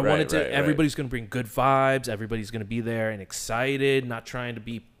 Right. I want it to, everybody's going to bring good vibes. Everybody's going to be there and excited, not trying to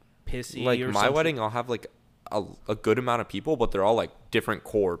be pissy. Like or my something. wedding, I'll have a good amount of people, but they're all different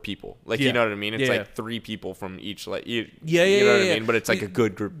core people. You know what I mean? It's 3 people from each. You know what I mean? But it's a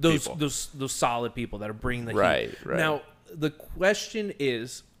good group of people. Those solid people that are bringing the heat. Right. Now the question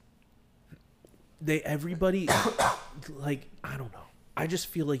is, everybody I don't know. I just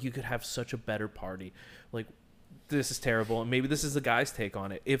feel like you could have such a better party. This is terrible, and maybe this is the guy's take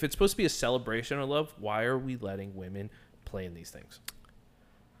on it. If it's supposed to be a celebration of love, why are we letting women play in these things?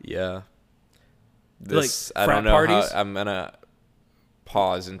 Yeah. I don't know parties? how I'm gonna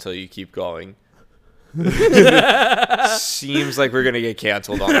pause until you keep going. Seems like we're gonna get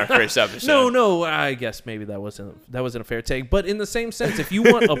canceled on our first episode. No, I guess maybe that wasn't a fair take. But in the same sense, if you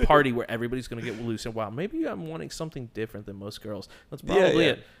want a party where everybody's gonna get loose and wild, maybe I'm wanting something different than most girls. That's probably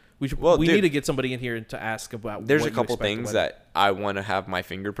it. We need to get somebody in here to ask about. There's a couple things that I want to have my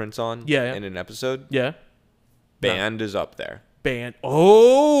fingerprints on. In an episode. Yeah. Band is up there. Band.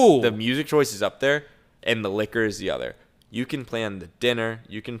 Oh. The music choice is up there, and the liquor is the other. You can plan the dinner.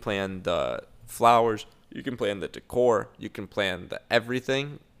 You can plan the flowers. You can plan the decor. You can plan the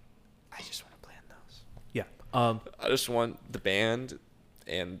everything. I just want to plan those. Yeah. I just want the band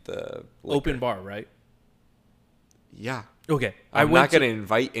and the liquor. Open bar, right? Yeah. Okay. I'm not going to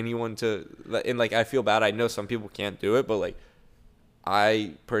invite anyone to, and I feel bad. I know some people can't do it, but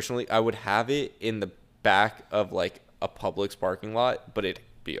I personally, I would have it in the back of a Publix parking lot, but it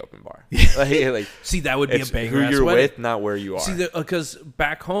be open bar. like See, that would be a it's banger. who you're with, not where you are. See, because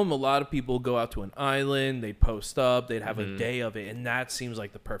back home, a lot of people go out to an island, they'd post up, they'd have a day of it, and that seems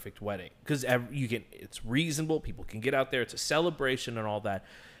like the perfect wedding because it's reasonable. People can get out there. It's a celebration and all that.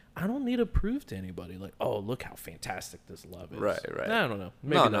 I don't need to prove to anybody like, oh, look how fantastic this love is. Right. I don't know.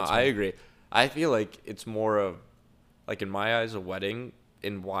 Maybe No, I agree. I feel like it's more of, like, in my eyes, a wedding,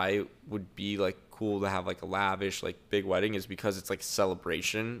 and why it would be, like, cool to have, like, a lavish, like, big wedding is because it's, like, a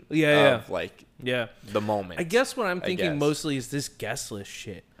celebration of, like, the moment. I guess what I'm thinking mostly is this guest list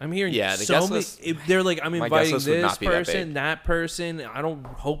shit. I'm hearing the so guest many. list, They're like, I'm my inviting guest list would this not be person, that person. I don't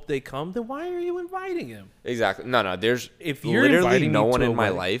hope they come. Then why are you inviting them? Exactly. No, there's If you're literally inviting no me one to a in my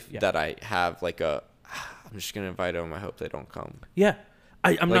wedding- life Yeah. that I have, like, I'm just going to invite them. I hope they don't come. Yeah.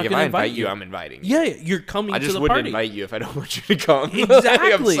 I'm Like, not if going to I invite invite you, I'm inviting you. Yeah, you're coming I to just the wouldn't party. invite you if I don't want you to come.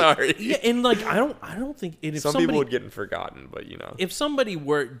 Exactly. I'm sorry. Yeah, and like I don't think and if Some somebody people would get forgotten, but you know. if somebody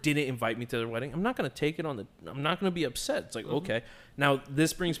didn't invite me to their wedding, I'm not going to take it I'm not going to be upset. It's like, okay. Now,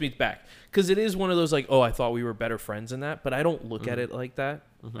 this brings me back cuz it is one of those like, oh, I thought we were better friends than that, but I don't look at it like that.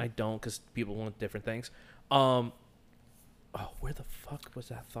 I don't cuz people want different things. Where the fuck was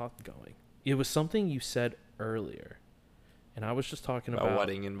that thought going? It was something you said earlier. And I was just talking about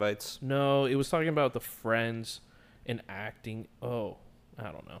wedding invites. No, it was talking about the friends and acting. Oh,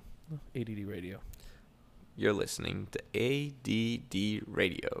 I don't know. ADD radio. You're listening to ADD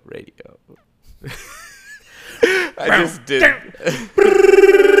radio. I just did.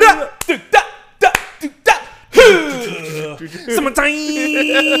 Summertime.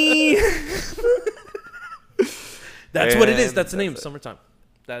 That's what it is. That's the name. Summertime.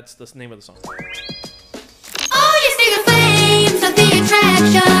 That's the name of the song. Oh, you see the flames of the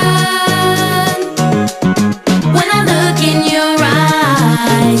attraction when I look in your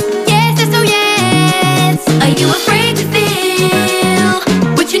eyes. Yes, yes, oh yes. Are you afraid to feel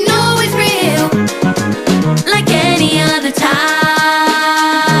what you know is real, like any other time?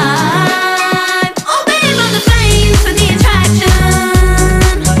 Oh, babe, I'm the flames of the attraction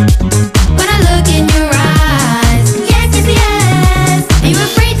when I look in your eyes. Yes, yes, yes. Are you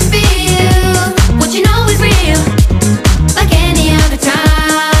afraid to feel what you know is real, like any other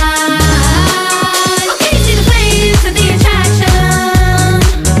time? Okay, see the flames of the attraction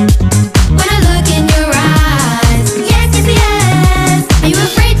when I look in your eyes. Yes, yes, yes. Are you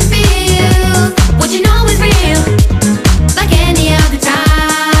afraid to feel what you know is real, like any other time?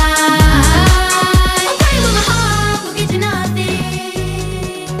 Okay, well my heart will get you nothing.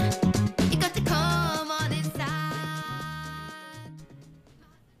 You got to come on inside.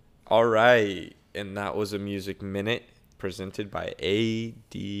 All right, and that was a music minute presented by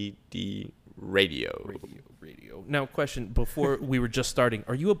ADD Radio. Radio. Now, question before we were just starting,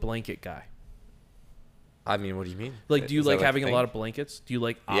 are you a blanket guy? I mean, what do you mean? Like, do you Is that like having a thing? lot of blankets? Do you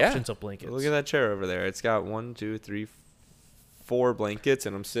like Yeah. options of blankets? Look at that chair over there. It's got 1, 2, 3, 4 blankets,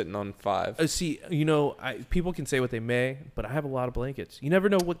 and I'm sitting on 5. See, you know, people can say what they may, but I have a lot of blankets. You never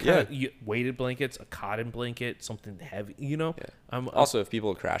know what kind Yeah. of weighted blankets, a cotton blanket, something heavy. You know, Yeah. I'm Also, if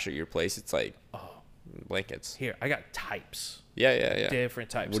people crash at your place, it's like blankets. here. I got types, Yeah. different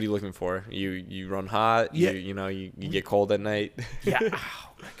types. What are you looking for? You run hot. Yeah. You get cold at night. Yeah.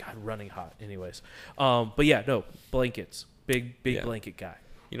 Oh my god, running hot. Anyways, but yeah, no blankets. Big Yeah. blanket guy.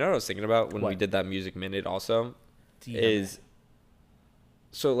 You know what I was thinking about when we What? did that music minute? Also, DM. is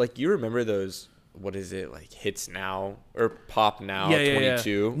so like you remember those? What is it like? Hits now or pop now? Yeah.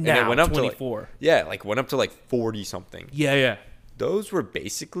 22. And Now, it went up 24. went up to like 40 something. Yeah. Those were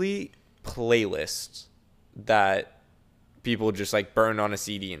basically playlists that people just like burned on a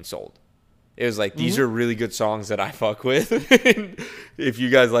CD and sold. It was like, these are really good songs that I fuck with. If you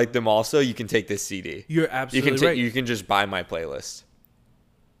guys like them also, you can take this CD. You're absolutely right. You can just buy my playlist.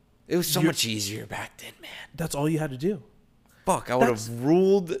 It was so much easier back then, man. That's all you had to do. Fuck, I would have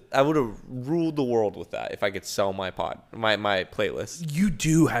ruled the world with that if I could sell my playlist. You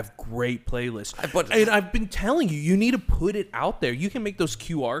do have great playlists. But- and I've been telling you, you need to put it out there. You can make those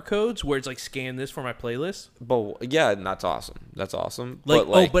QR codes where it's like, scan this for my playlist. But yeah, that's awesome. That's awesome.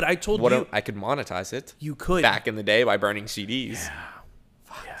 Like, but I told you- I could monetize it. You could. Back in the day by burning CDs.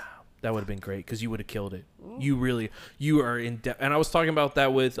 Yeah, that would have been great because you would have killed it. You are in depth. And I was talking about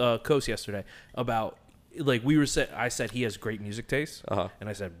that with Kos yesterday about like I said he has great music taste, and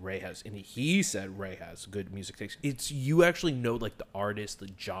I said Ray has, and he said Ray has good music taste. It's you actually know like the artist, the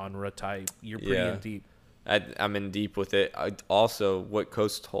genre type. You're pretty in deep. I'm in deep with it. Also, what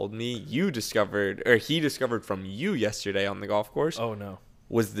Kos told me, he discovered from you yesterday on the golf course. Oh no,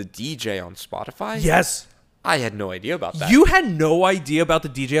 was the DJ on Spotify? Yes. I had no idea about that. You had no idea about the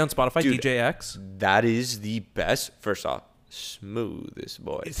DJ on Spotify, Dude, DJ X? That is the best. First off, Smoothest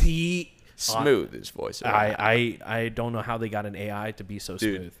voice. He Smoothest voice. ever had. I don't know how they got an AI to be so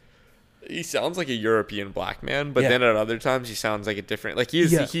Dude. smooth. He sounds like a European black man, but Yeah. then at other times he sounds like a different. Like he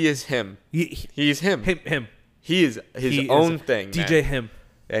is. Yeah. He is him. He He's him. him. He is his He own is thing. DJ man. him.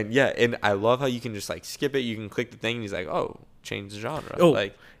 And yeah, and I love how you can just like skip it. You can click the thing, and he's like, "Oh, change the genre." Oh,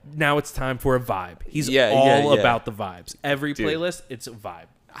 Like, now it's time for a vibe. He's Yeah, all yeah. about the vibes. Every Dude. playlist, it's a vibe.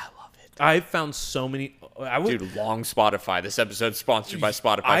 I love it. I found so many. I would. Dude, long Spotify. This episode's sponsored by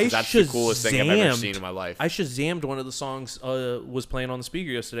Spotify I because that's the coolest thing I've ever Shazammed- seen in my life. I Shazammed one of the songs was playing on the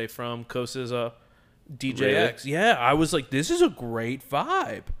speaker yesterday from Kosa's DJX. Really? Yeah, I was like, this is a great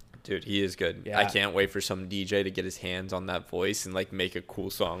vibe. Dude, he is good. Yeah. I can't wait for some DJ to get his hands on that voice and like make a cool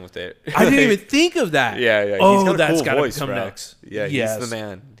song with it. I didn't even think of that. Yeah, yeah. Oh, he's got a that's cool gotta voice, come bro. next. Yeah, Yes. he's the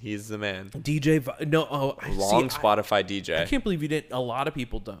man. He's the man. No, oh, I Long see, Spotify I DJ. can't believe you didn't. A lot of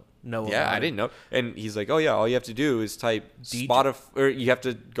people don't know. Yeah, about I it. didn't know. And he's like, "Oh yeah, all you have to do is type DJ. Spotify, or you have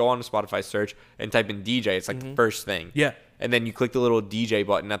to go on to Spotify search and type in DJ. It's like the first thing. Mm-hmm. Yeah. And then you click the little DJ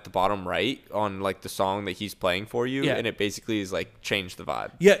button at the bottom right on like the song that he's playing for you, Yeah. and it basically is like change the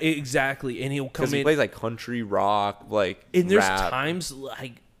vibe. Yeah, exactly. And he'll come Because he in. plays like country rock, like And there's rap. times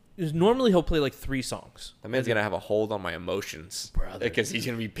like normally he'll play like 3 songs. That man's gonna have a hold on my emotions, Brother. because he's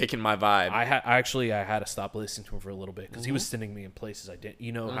gonna be picking my vibe. I had to stop listening to him for a little bit because he was sending me in places I didn't.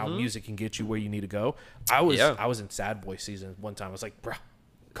 You know how music can get you where you need to go. I was in Sad Boy season one time. I was like, bro,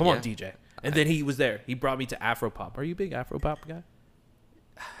 come on, Yeah. DJ. And then he was there. He brought me to Afropop. Are you a big Afropop guy?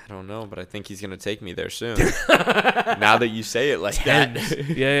 I don't know, but I think he's gonna take me there soon. Now that you say it like Thames.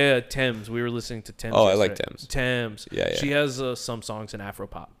 that. yeah, Thames. We were listening to Thames. Oh, I like yesterday. Thames. Thames. Yeah. She has some songs in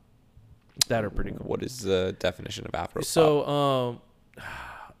Afropop that are pretty cool. What is the definition of Afro? So,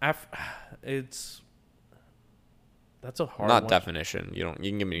 that's a hard Not one. definition. You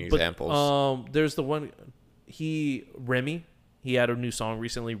can give me But, examples. there's the one Remy. He had a new song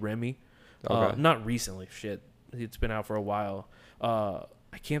recently, Remy. Okay. Not recently, shit. It's been out for a while.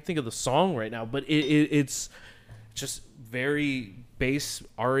 I can't think of the song right now, but it's just very bass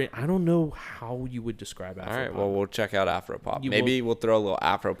R. I don't know how you would describe Afropop. All right, well, we'll check out Afropop. You Maybe we'll throw a little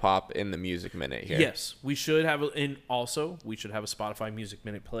Afropop in the Music Minute here. Yes, we should have, and also we should have a Spotify Music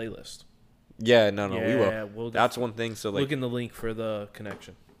Minute playlist. Yeah, no, we Yeah, will. we'll That's one thing. So, like, Look in the link for the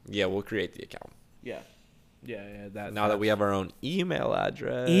connection. yeah, we'll create the account. Yeah. Now that we have our own email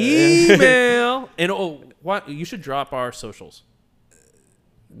address. email and what you should drop our socials.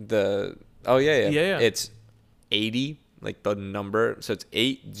 Yeah. Yeah. It's 80, like the number. So it's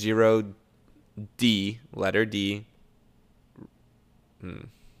 80D, letter D.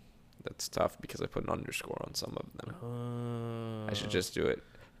 That's tough because I put an underscore on some of them. I should just do it.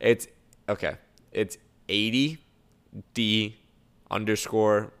 It's okay. It's 80D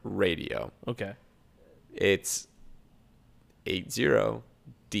underscore radio. Okay. It's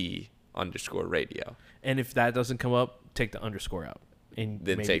 80D underscore radio. And if that doesn't come up, take the underscore out. And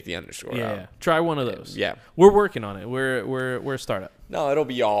Then maybe- take the underscore yeah, out. yeah. Try one of those. Yeah. We're working on it. We're a startup. No, it'll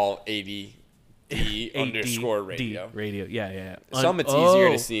be all 80D AD, underscore radio. D, radio. Yeah. Some it's easier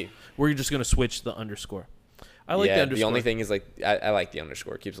to see. We're just gonna switch the underscore. I like the Yeah, underscore. the only thing is like I like the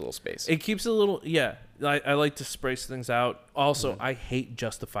underscore. It keeps a little space. It keeps a little, yeah. I like to space things out. Also, I hate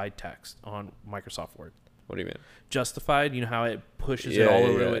justified text on Microsoft Word. What do you mean? Justified, you know how it pushes it all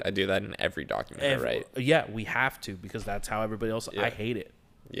over it. I do that in every document, right? Yeah, we have to because that's how everybody else. Yeah. I hate it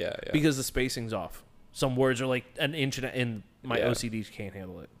Yeah. because the spacing's off. Some words are like an inch and my Yeah. OCD can't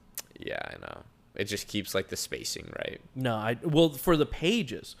handle it. Yeah, I know. It just keeps like the spacing right. No, well for the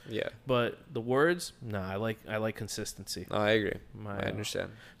pages, Yeah. but the words, no, I like consistency. No, I agree. My, I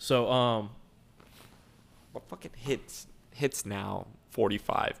understand. So What fucking hits now?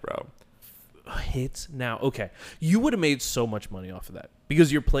 45, bro. hits now. Okay, you would have made so much money off of that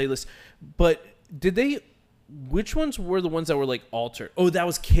because your playlist. But did they? Which ones were the ones that were like altered? Oh, that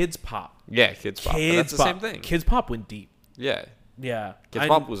was Kids Pop. Yeah, Kids Pop. But Kids that's the Pop. same thing. Kids Pop went deep. Yeah. Yeah, Kids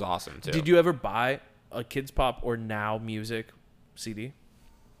Pop was awesome too. Did you ever buy a Kids Pop or Now Music CD?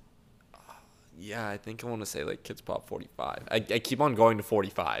 Yeah, I think I want to say like Kids Pop 45. I keep on going to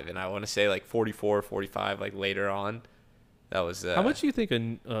 45, and I want to say like 44, 45, like later on. That was How much do you think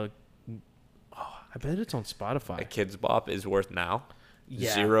I bet it's on a Spotify. Kids Bop is worth now?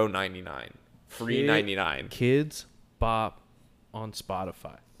 Yeah. $0.99. Free 99. Kids Bop on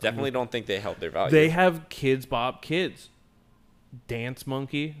Spotify. Definitely don't think they held their value. They have Kids Bop Kids. Dance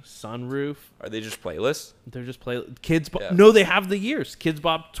Monkey, Sunroof. Are they just playlists? They're just Kids Bop. Yeah. No, they have the years. Kids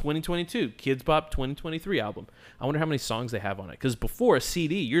Bop 2022, Kids Bop 2023 album. I wonder how many songs they have on it. Because before a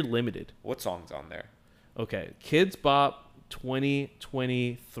CD, you're limited. What song's on there? Okay, Kids Bop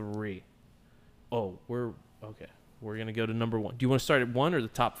 2023. Oh, we're okay. We're gonna go to number 1. Do you want to start at 1 or the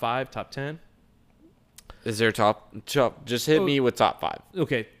top 5, top 10? Is there top? Just hit me with top 5.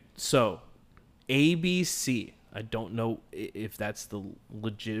 Okay, so ABC. I don't know if that's the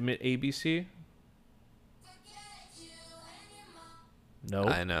legitimate ABC. No.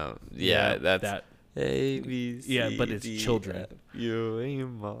 I know. Yeah, that's that. A, B, C, Yeah, but it's D, children. F, U,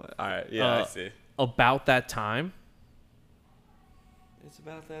 M, all right. Yeah, I see. About that time. It's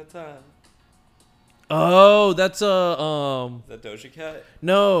about that time. Oh, that's Is that Doja Cat?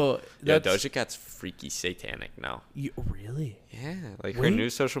 no. Yeah, That's Doja Cat's freaky satanic now. really. Yeah, like her Wait. new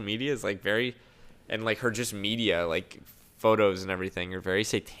social media is like very, and like her just media, like photos and everything are very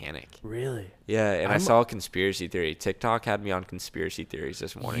satanic. Really. Yeah, and I I'm- saw a conspiracy theory. TikTok had me on conspiracy theories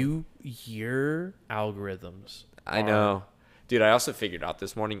this morning. Your algorithms. I know. Dude, I also figured out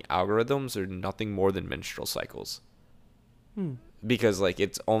this morning algorithms are nothing more than menstrual cycles. Because like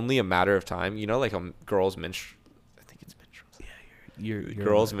it's only a matter of time. You know, like a girl's menstrual. I think it's menstrual. Your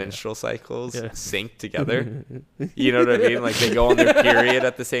Girls' menstrual cycles sync together. You know what I mean? Like they go on their period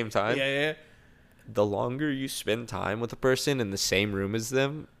at the same time. Yeah. The longer you spend time with a person in the same room as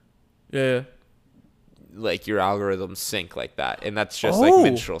them, Yeah. like your algorithms sync like that, and that's just like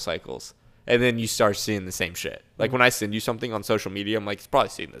menstrual cycles. And then you start seeing the same shit. Like when I send you something on social media, I'm like, it's probably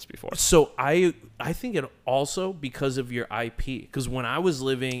seen this before. So I think it also because of your IP. Because when I was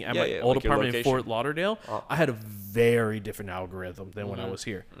living at my old like your apartment in location. Fort Lauderdale, I had a very different algorithm than when I was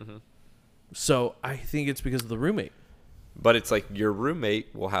here. So I think it's because of the roommate. But it's like your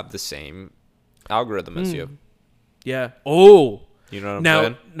roommate will have the same algorithm as you. Yeah. Oh. You know what I'm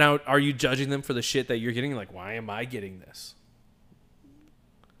saying? Now, are you judging them for the shit that you're getting? Like, why am I getting this?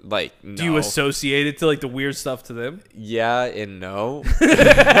 Like, no. Do you associate it to like the weird stuff to them? Yeah and no.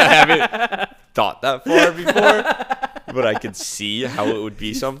 I haven't thought that far before, but I could see how it would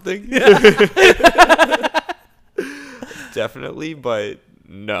be something. Definitely, but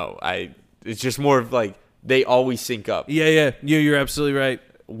no. It's just more of like they always sync up. Yeah. You're absolutely right.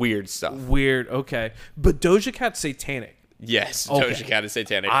 Weird stuff. Weird. Okay. But Doja Cat's satanic. Yes, Okay. Doja Cat is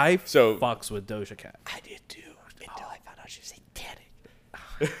satanic. So fucks with Doja Cat. I did too until I found out she was satanic.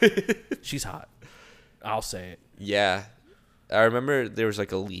 She's hot. I'll say it. Yeah, I remember there was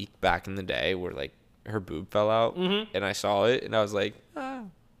like a leak back in the day where like her boob fell out, and I saw it, and I was like,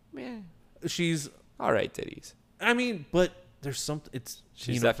 oh man, She's. all right, titties. I mean, but there's something. It's.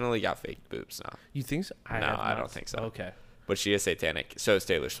 She's definitely got fake boobs now, You think so? No, have I not- don't think so. Okay. but she is satanic. So is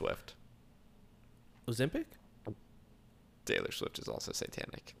Taylor Swift. Ozempic? Taylor Swift is also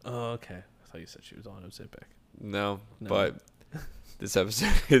satanic. Oh, okay. I thought you said she was on Ozempic. No. But this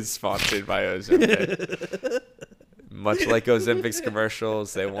episode is sponsored by Ozempic. Much like Ozempic's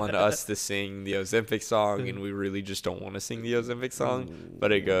commercials, they want us to sing the Ozempic song, and we really just don't want to sing the Ozempic song.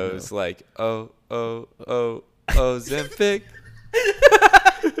 But it goes like, oh, Ozempic.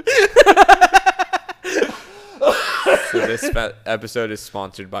 So this episode is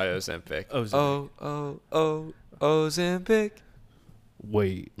sponsored by Ozempic. Ozempic. Ozempic.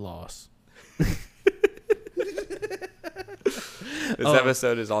 Weight loss. This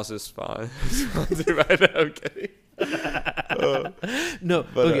episode is also sponsored by. No, I'm kidding. No.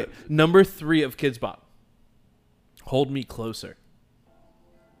 Okay. Number 3 of Kids Bop. Hold Me Closer.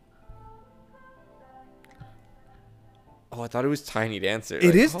 Oh, I thought it was Tiny Dancer.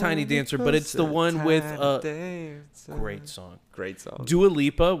 It is Tiny Dancer, but it's the one with great song. Great song. Dua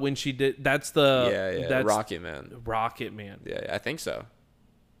Lipa when she did. That's the Yeah. That's Rocket Man. Rocket Man. Yeah, I think so.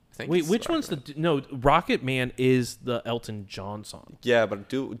 Wait, it's which one's Rocket the no? Rocket Man is the Elton John song. Yeah, but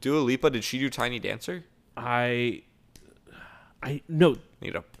Dua Lipa, did she do Tiny Dancer? I no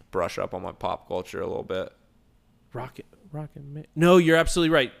Need to brush up on my pop culture a little bit. Rocket Man. No, you're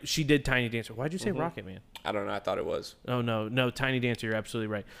absolutely right. She did Tiny Dancer. Why'd you say Rocket Man? I don't know. I thought it was. Oh no, Tiny Dancer. You're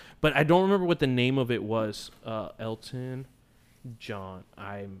absolutely right. But I don't remember what the name of it was. Elton John.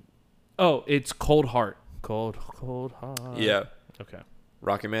 Oh, it's Cold Heart. Cold Heart. Yeah. Okay.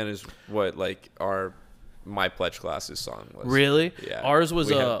 Rocket Man is what like my pledge classes song was. Really? Yeah. Ours was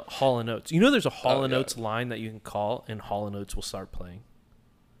We a Hall & Oates. You know there's a Hall & yeah. Oates line that you can call and Hall & Oates will start playing.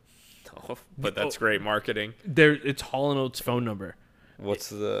 Oh, but that's great marketing. It's Hall & Oates phone number. What's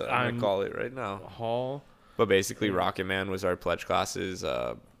the? I'm gonna call it right now. Hall. But basically, Rocket Man was our pledge classes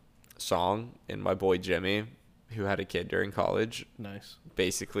song, and my boy Jimmy, who had a kid during college, Nice.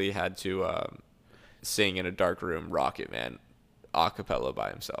 basically had to sing in a dark room Rocket Man a cappella by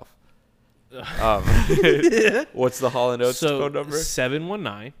himself. What's the Hall & Oates phone number?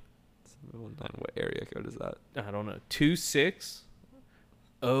 719. What area code is that? I don't know.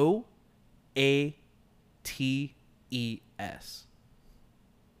 260ATES.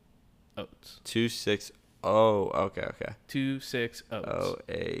 Oates. 260 Oh, okay. 2 6 oats.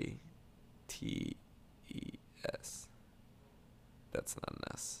 OATES. That's not an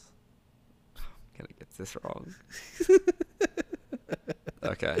S. I'm gonna get this wrong.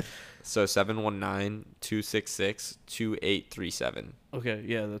 Okay. So 719-266-2837. Okay,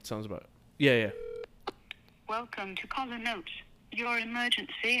 yeah, that sounds about. Yeah. Welcome to Colin Oates, your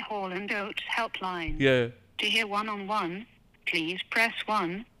emergency Hall and Oates helpline. Yeah. To hear one-on-one, please press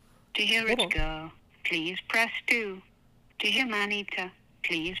 1. To hear Hold Rich on. Girl, please press 2. To hear Man-Eater,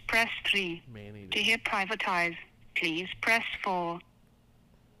 please press 3. To hear Privatize, please press 4.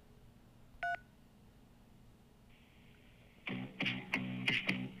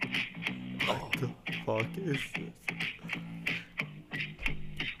 What the fuck is this?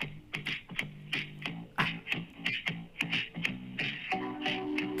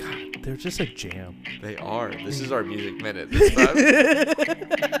 God, they're just a jam. They are. This is our music minute this time.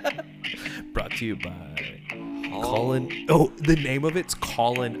 Brought to you by Colin. Oh, the name of it's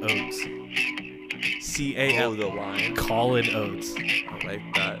Colin Oates. Oh, the line. Colin Oates. I like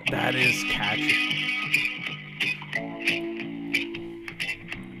that. That is catchy.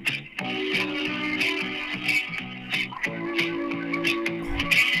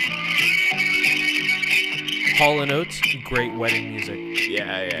 Hall and Oates, great wedding music. Yeah.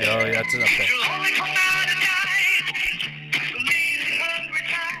 Oh, yeah, that's it up there. You'll only come out at night. The least hungry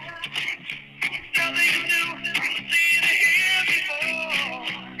time. Nothing you do, seen it here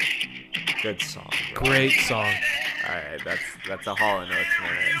before. Good song. Bro. Great song. All right, that's a Hall and Oates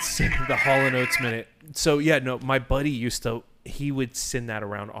minute. Sing the Hall and Oates minute. So yeah, no, my buddy he would send that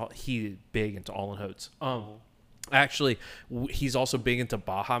around. He big into All and Oates. Actually, he's also big into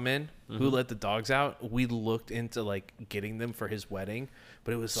Baja Men, who let the dogs out. We looked into like getting them for his wedding,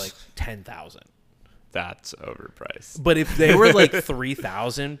 but it was like 10,000. That's overpriced. But if they were like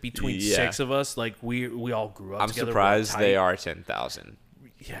 3,000 between Yeah. 6 of us, like we all grew up I'm together. surprised we're they tight. are 10,000.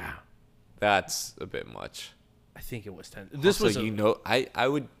 Yeah, That's a bit much. I think it was 10. This was I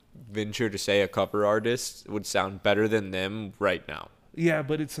would venture to say a cover artist would sound better than them right now. yeah,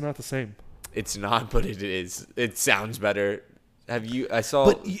 but it's not the same. It's not, but it is. It sounds better. Have you? I saw.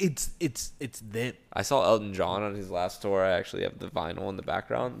 But it's them. I saw Elton John on his last tour. I actually have the vinyl in the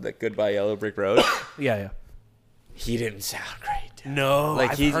background. That Goodbye Yellow Brick Road. Yeah. He didn't sound great. Dude. No,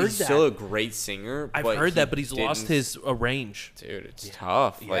 Like I've he's heard still that. a great singer. I've but heard he that, but he's lost didn't- his range. Dude, it's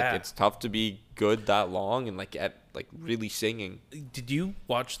tough. Like Yeah. it's tough to be good that long and like at like really singing. Did you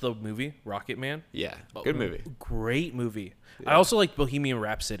watch the movie Rocket Man? Yeah, good movie. Great movie. I also like Bohemian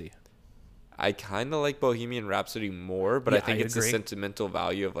Rhapsody. I kind of like Bohemian Rhapsody more, but Yeah, I think I it's agree. the sentimental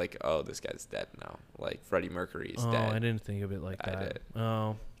value of like, oh, this guy's dead now. Like Freddie Mercury is Oh, dead. I didn't think of it like I that. did.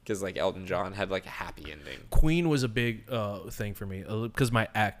 Oh, Because like Elton John had like a happy ending. Queen was a big thing for me because my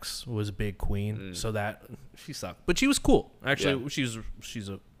ex was a big Queen, so that she sucked, but she was cool. Actually, Yeah. she's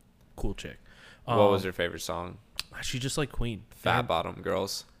a cool chick. What was your favorite song? She just like Queen. Fat And- Bottom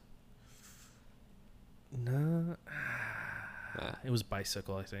Girls. No, Nah. it was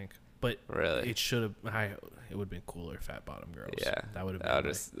Bicycle, I think. But Really? it should have. It would have been cooler. Fat Bottom Girls. Yeah, that would have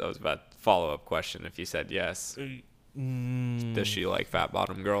been. That was about follow up question. If you said yes, does she like Fat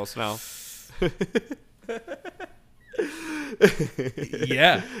Bottom Girls now?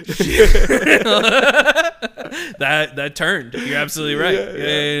 Yeah. that turned. You're absolutely right.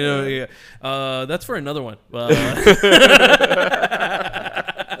 Yeah. That's for another one.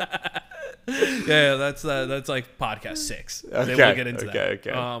 Yeah, that's like podcast 6. Then Okay, we'll get into okay, that.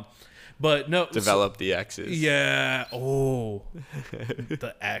 okay. But no. Develop the X's. Yeah. Oh,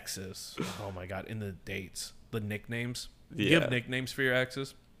 the X's. Oh my God. In the dates, the nicknames. You Yeah. have nicknames for your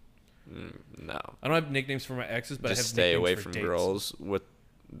exes? No. I don't have nicknames for my exes, but I have Just stay nicknames away for from dates. girls with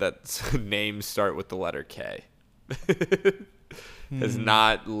that names start with the letter K. Has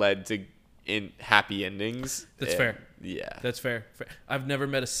not led to happy endings. That's and- fair. Yeah. That's fair. I've never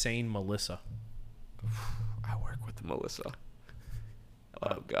met a sane Melissa. I work with Melissa.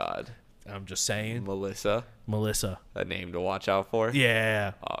 Oh God. I'm just saying. Melissa. Melissa. A name to watch out for.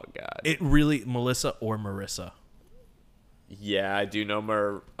 Yeah. Oh God. It really, Melissa or Marissa. Yeah, I do know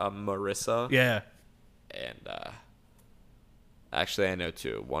Marissa. Yeah. And actually, I know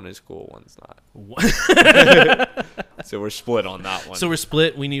 2. One is cool, one's not. So we're split on that one. So we're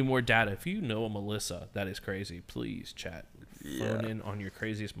split. We need more data. If you know a Melissa, that is crazy. Please chat. Phone in on your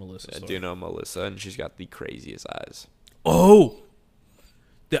craziest Melissa I story. do know Melissa, and she's got the craziest eyes. Oh!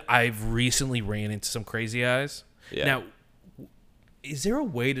 I've recently ran into some crazy eyes. Yeah. Now, is there a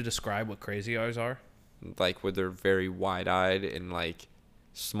way to describe what crazy eyes are? Like, where they're very wide-eyed and, like,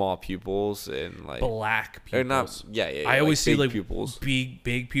 small pupils and like black or pupils. not. Yeah. I always see big like pupils.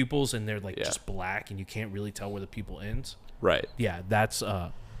 big pupils, and they're like Yeah. just black, and you can't really tell where the pupil ends. Right. Yeah, that's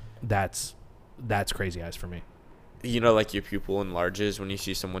crazy eyes for me. You know, like your pupil enlarges when you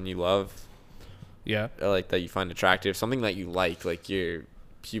see someone you love, Yeah. or like that you find attractive, something that you like your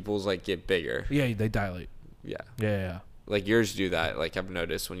pupils like get bigger. Yeah, they dilate. Yeah. Yeah. Like yours do that. Like I've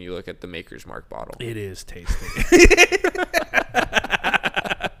noticed when you look at the Maker's Mark bottle. It is tasty.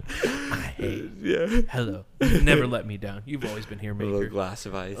 I hate. Yeah. Hello. You've never let me down. You've always been here, A Maker. little glass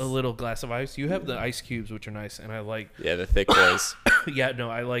of ice. A little glass of ice. You have the ice cubes, which are nice, and I like. Yeah, the thick boys. Yeah, no,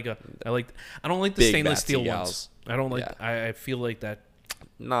 I like. I don't like the Big stainless batsy steel gals. ones. I don't like. Yeah. I feel like that.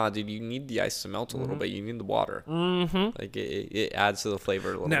 Nah, dude, you need the ice to melt a little bit. You need the water. Mm-hmm. Like it adds to the flavor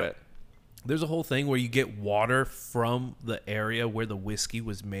a little Now, bit. There's a whole thing where you get water from the area where the whiskey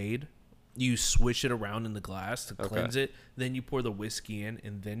was made. You swish it around in the glass to cleanse it. Then you pour the whiskey in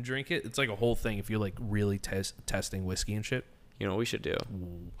and then drink it. It's like a whole thing if you're like really testing whiskey and shit. You know what we should do?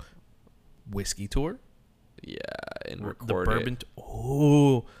 Whiskey tour? Yeah, and The record bourbon. it.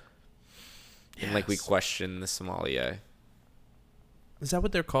 Oh. And like we Yes. question the sommelier. Is that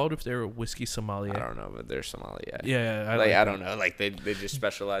what they're called if they're a whiskey sommelier? I don't know, but they're sommelier. Yeah, I don't know. Like they just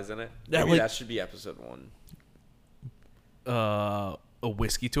specialize in it. That, Maybe like- that should be episode 1. A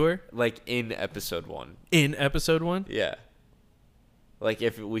whiskey tour Like in episode 1. in episode 1. Yeah. Like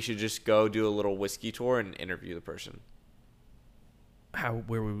if we should just go do a little whiskey tour and interview the person.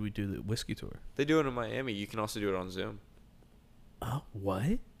 Where would we do the whiskey tour? They do it in Miami. You can also do it on Zoom. Oh,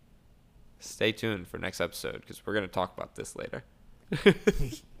 what? Stay tuned for next episode because we're gonna talk about this later.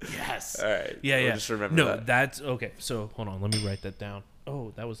 Yes. All right. Yeah, We'll yeah. Just remember no, that. that's okay. So hold on, let me write that down.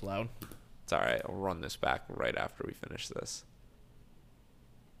 Oh, that was loud. It's all right. I'll run this back right after we finish this.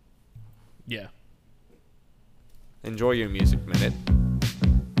 Yeah. Enjoy your music minute.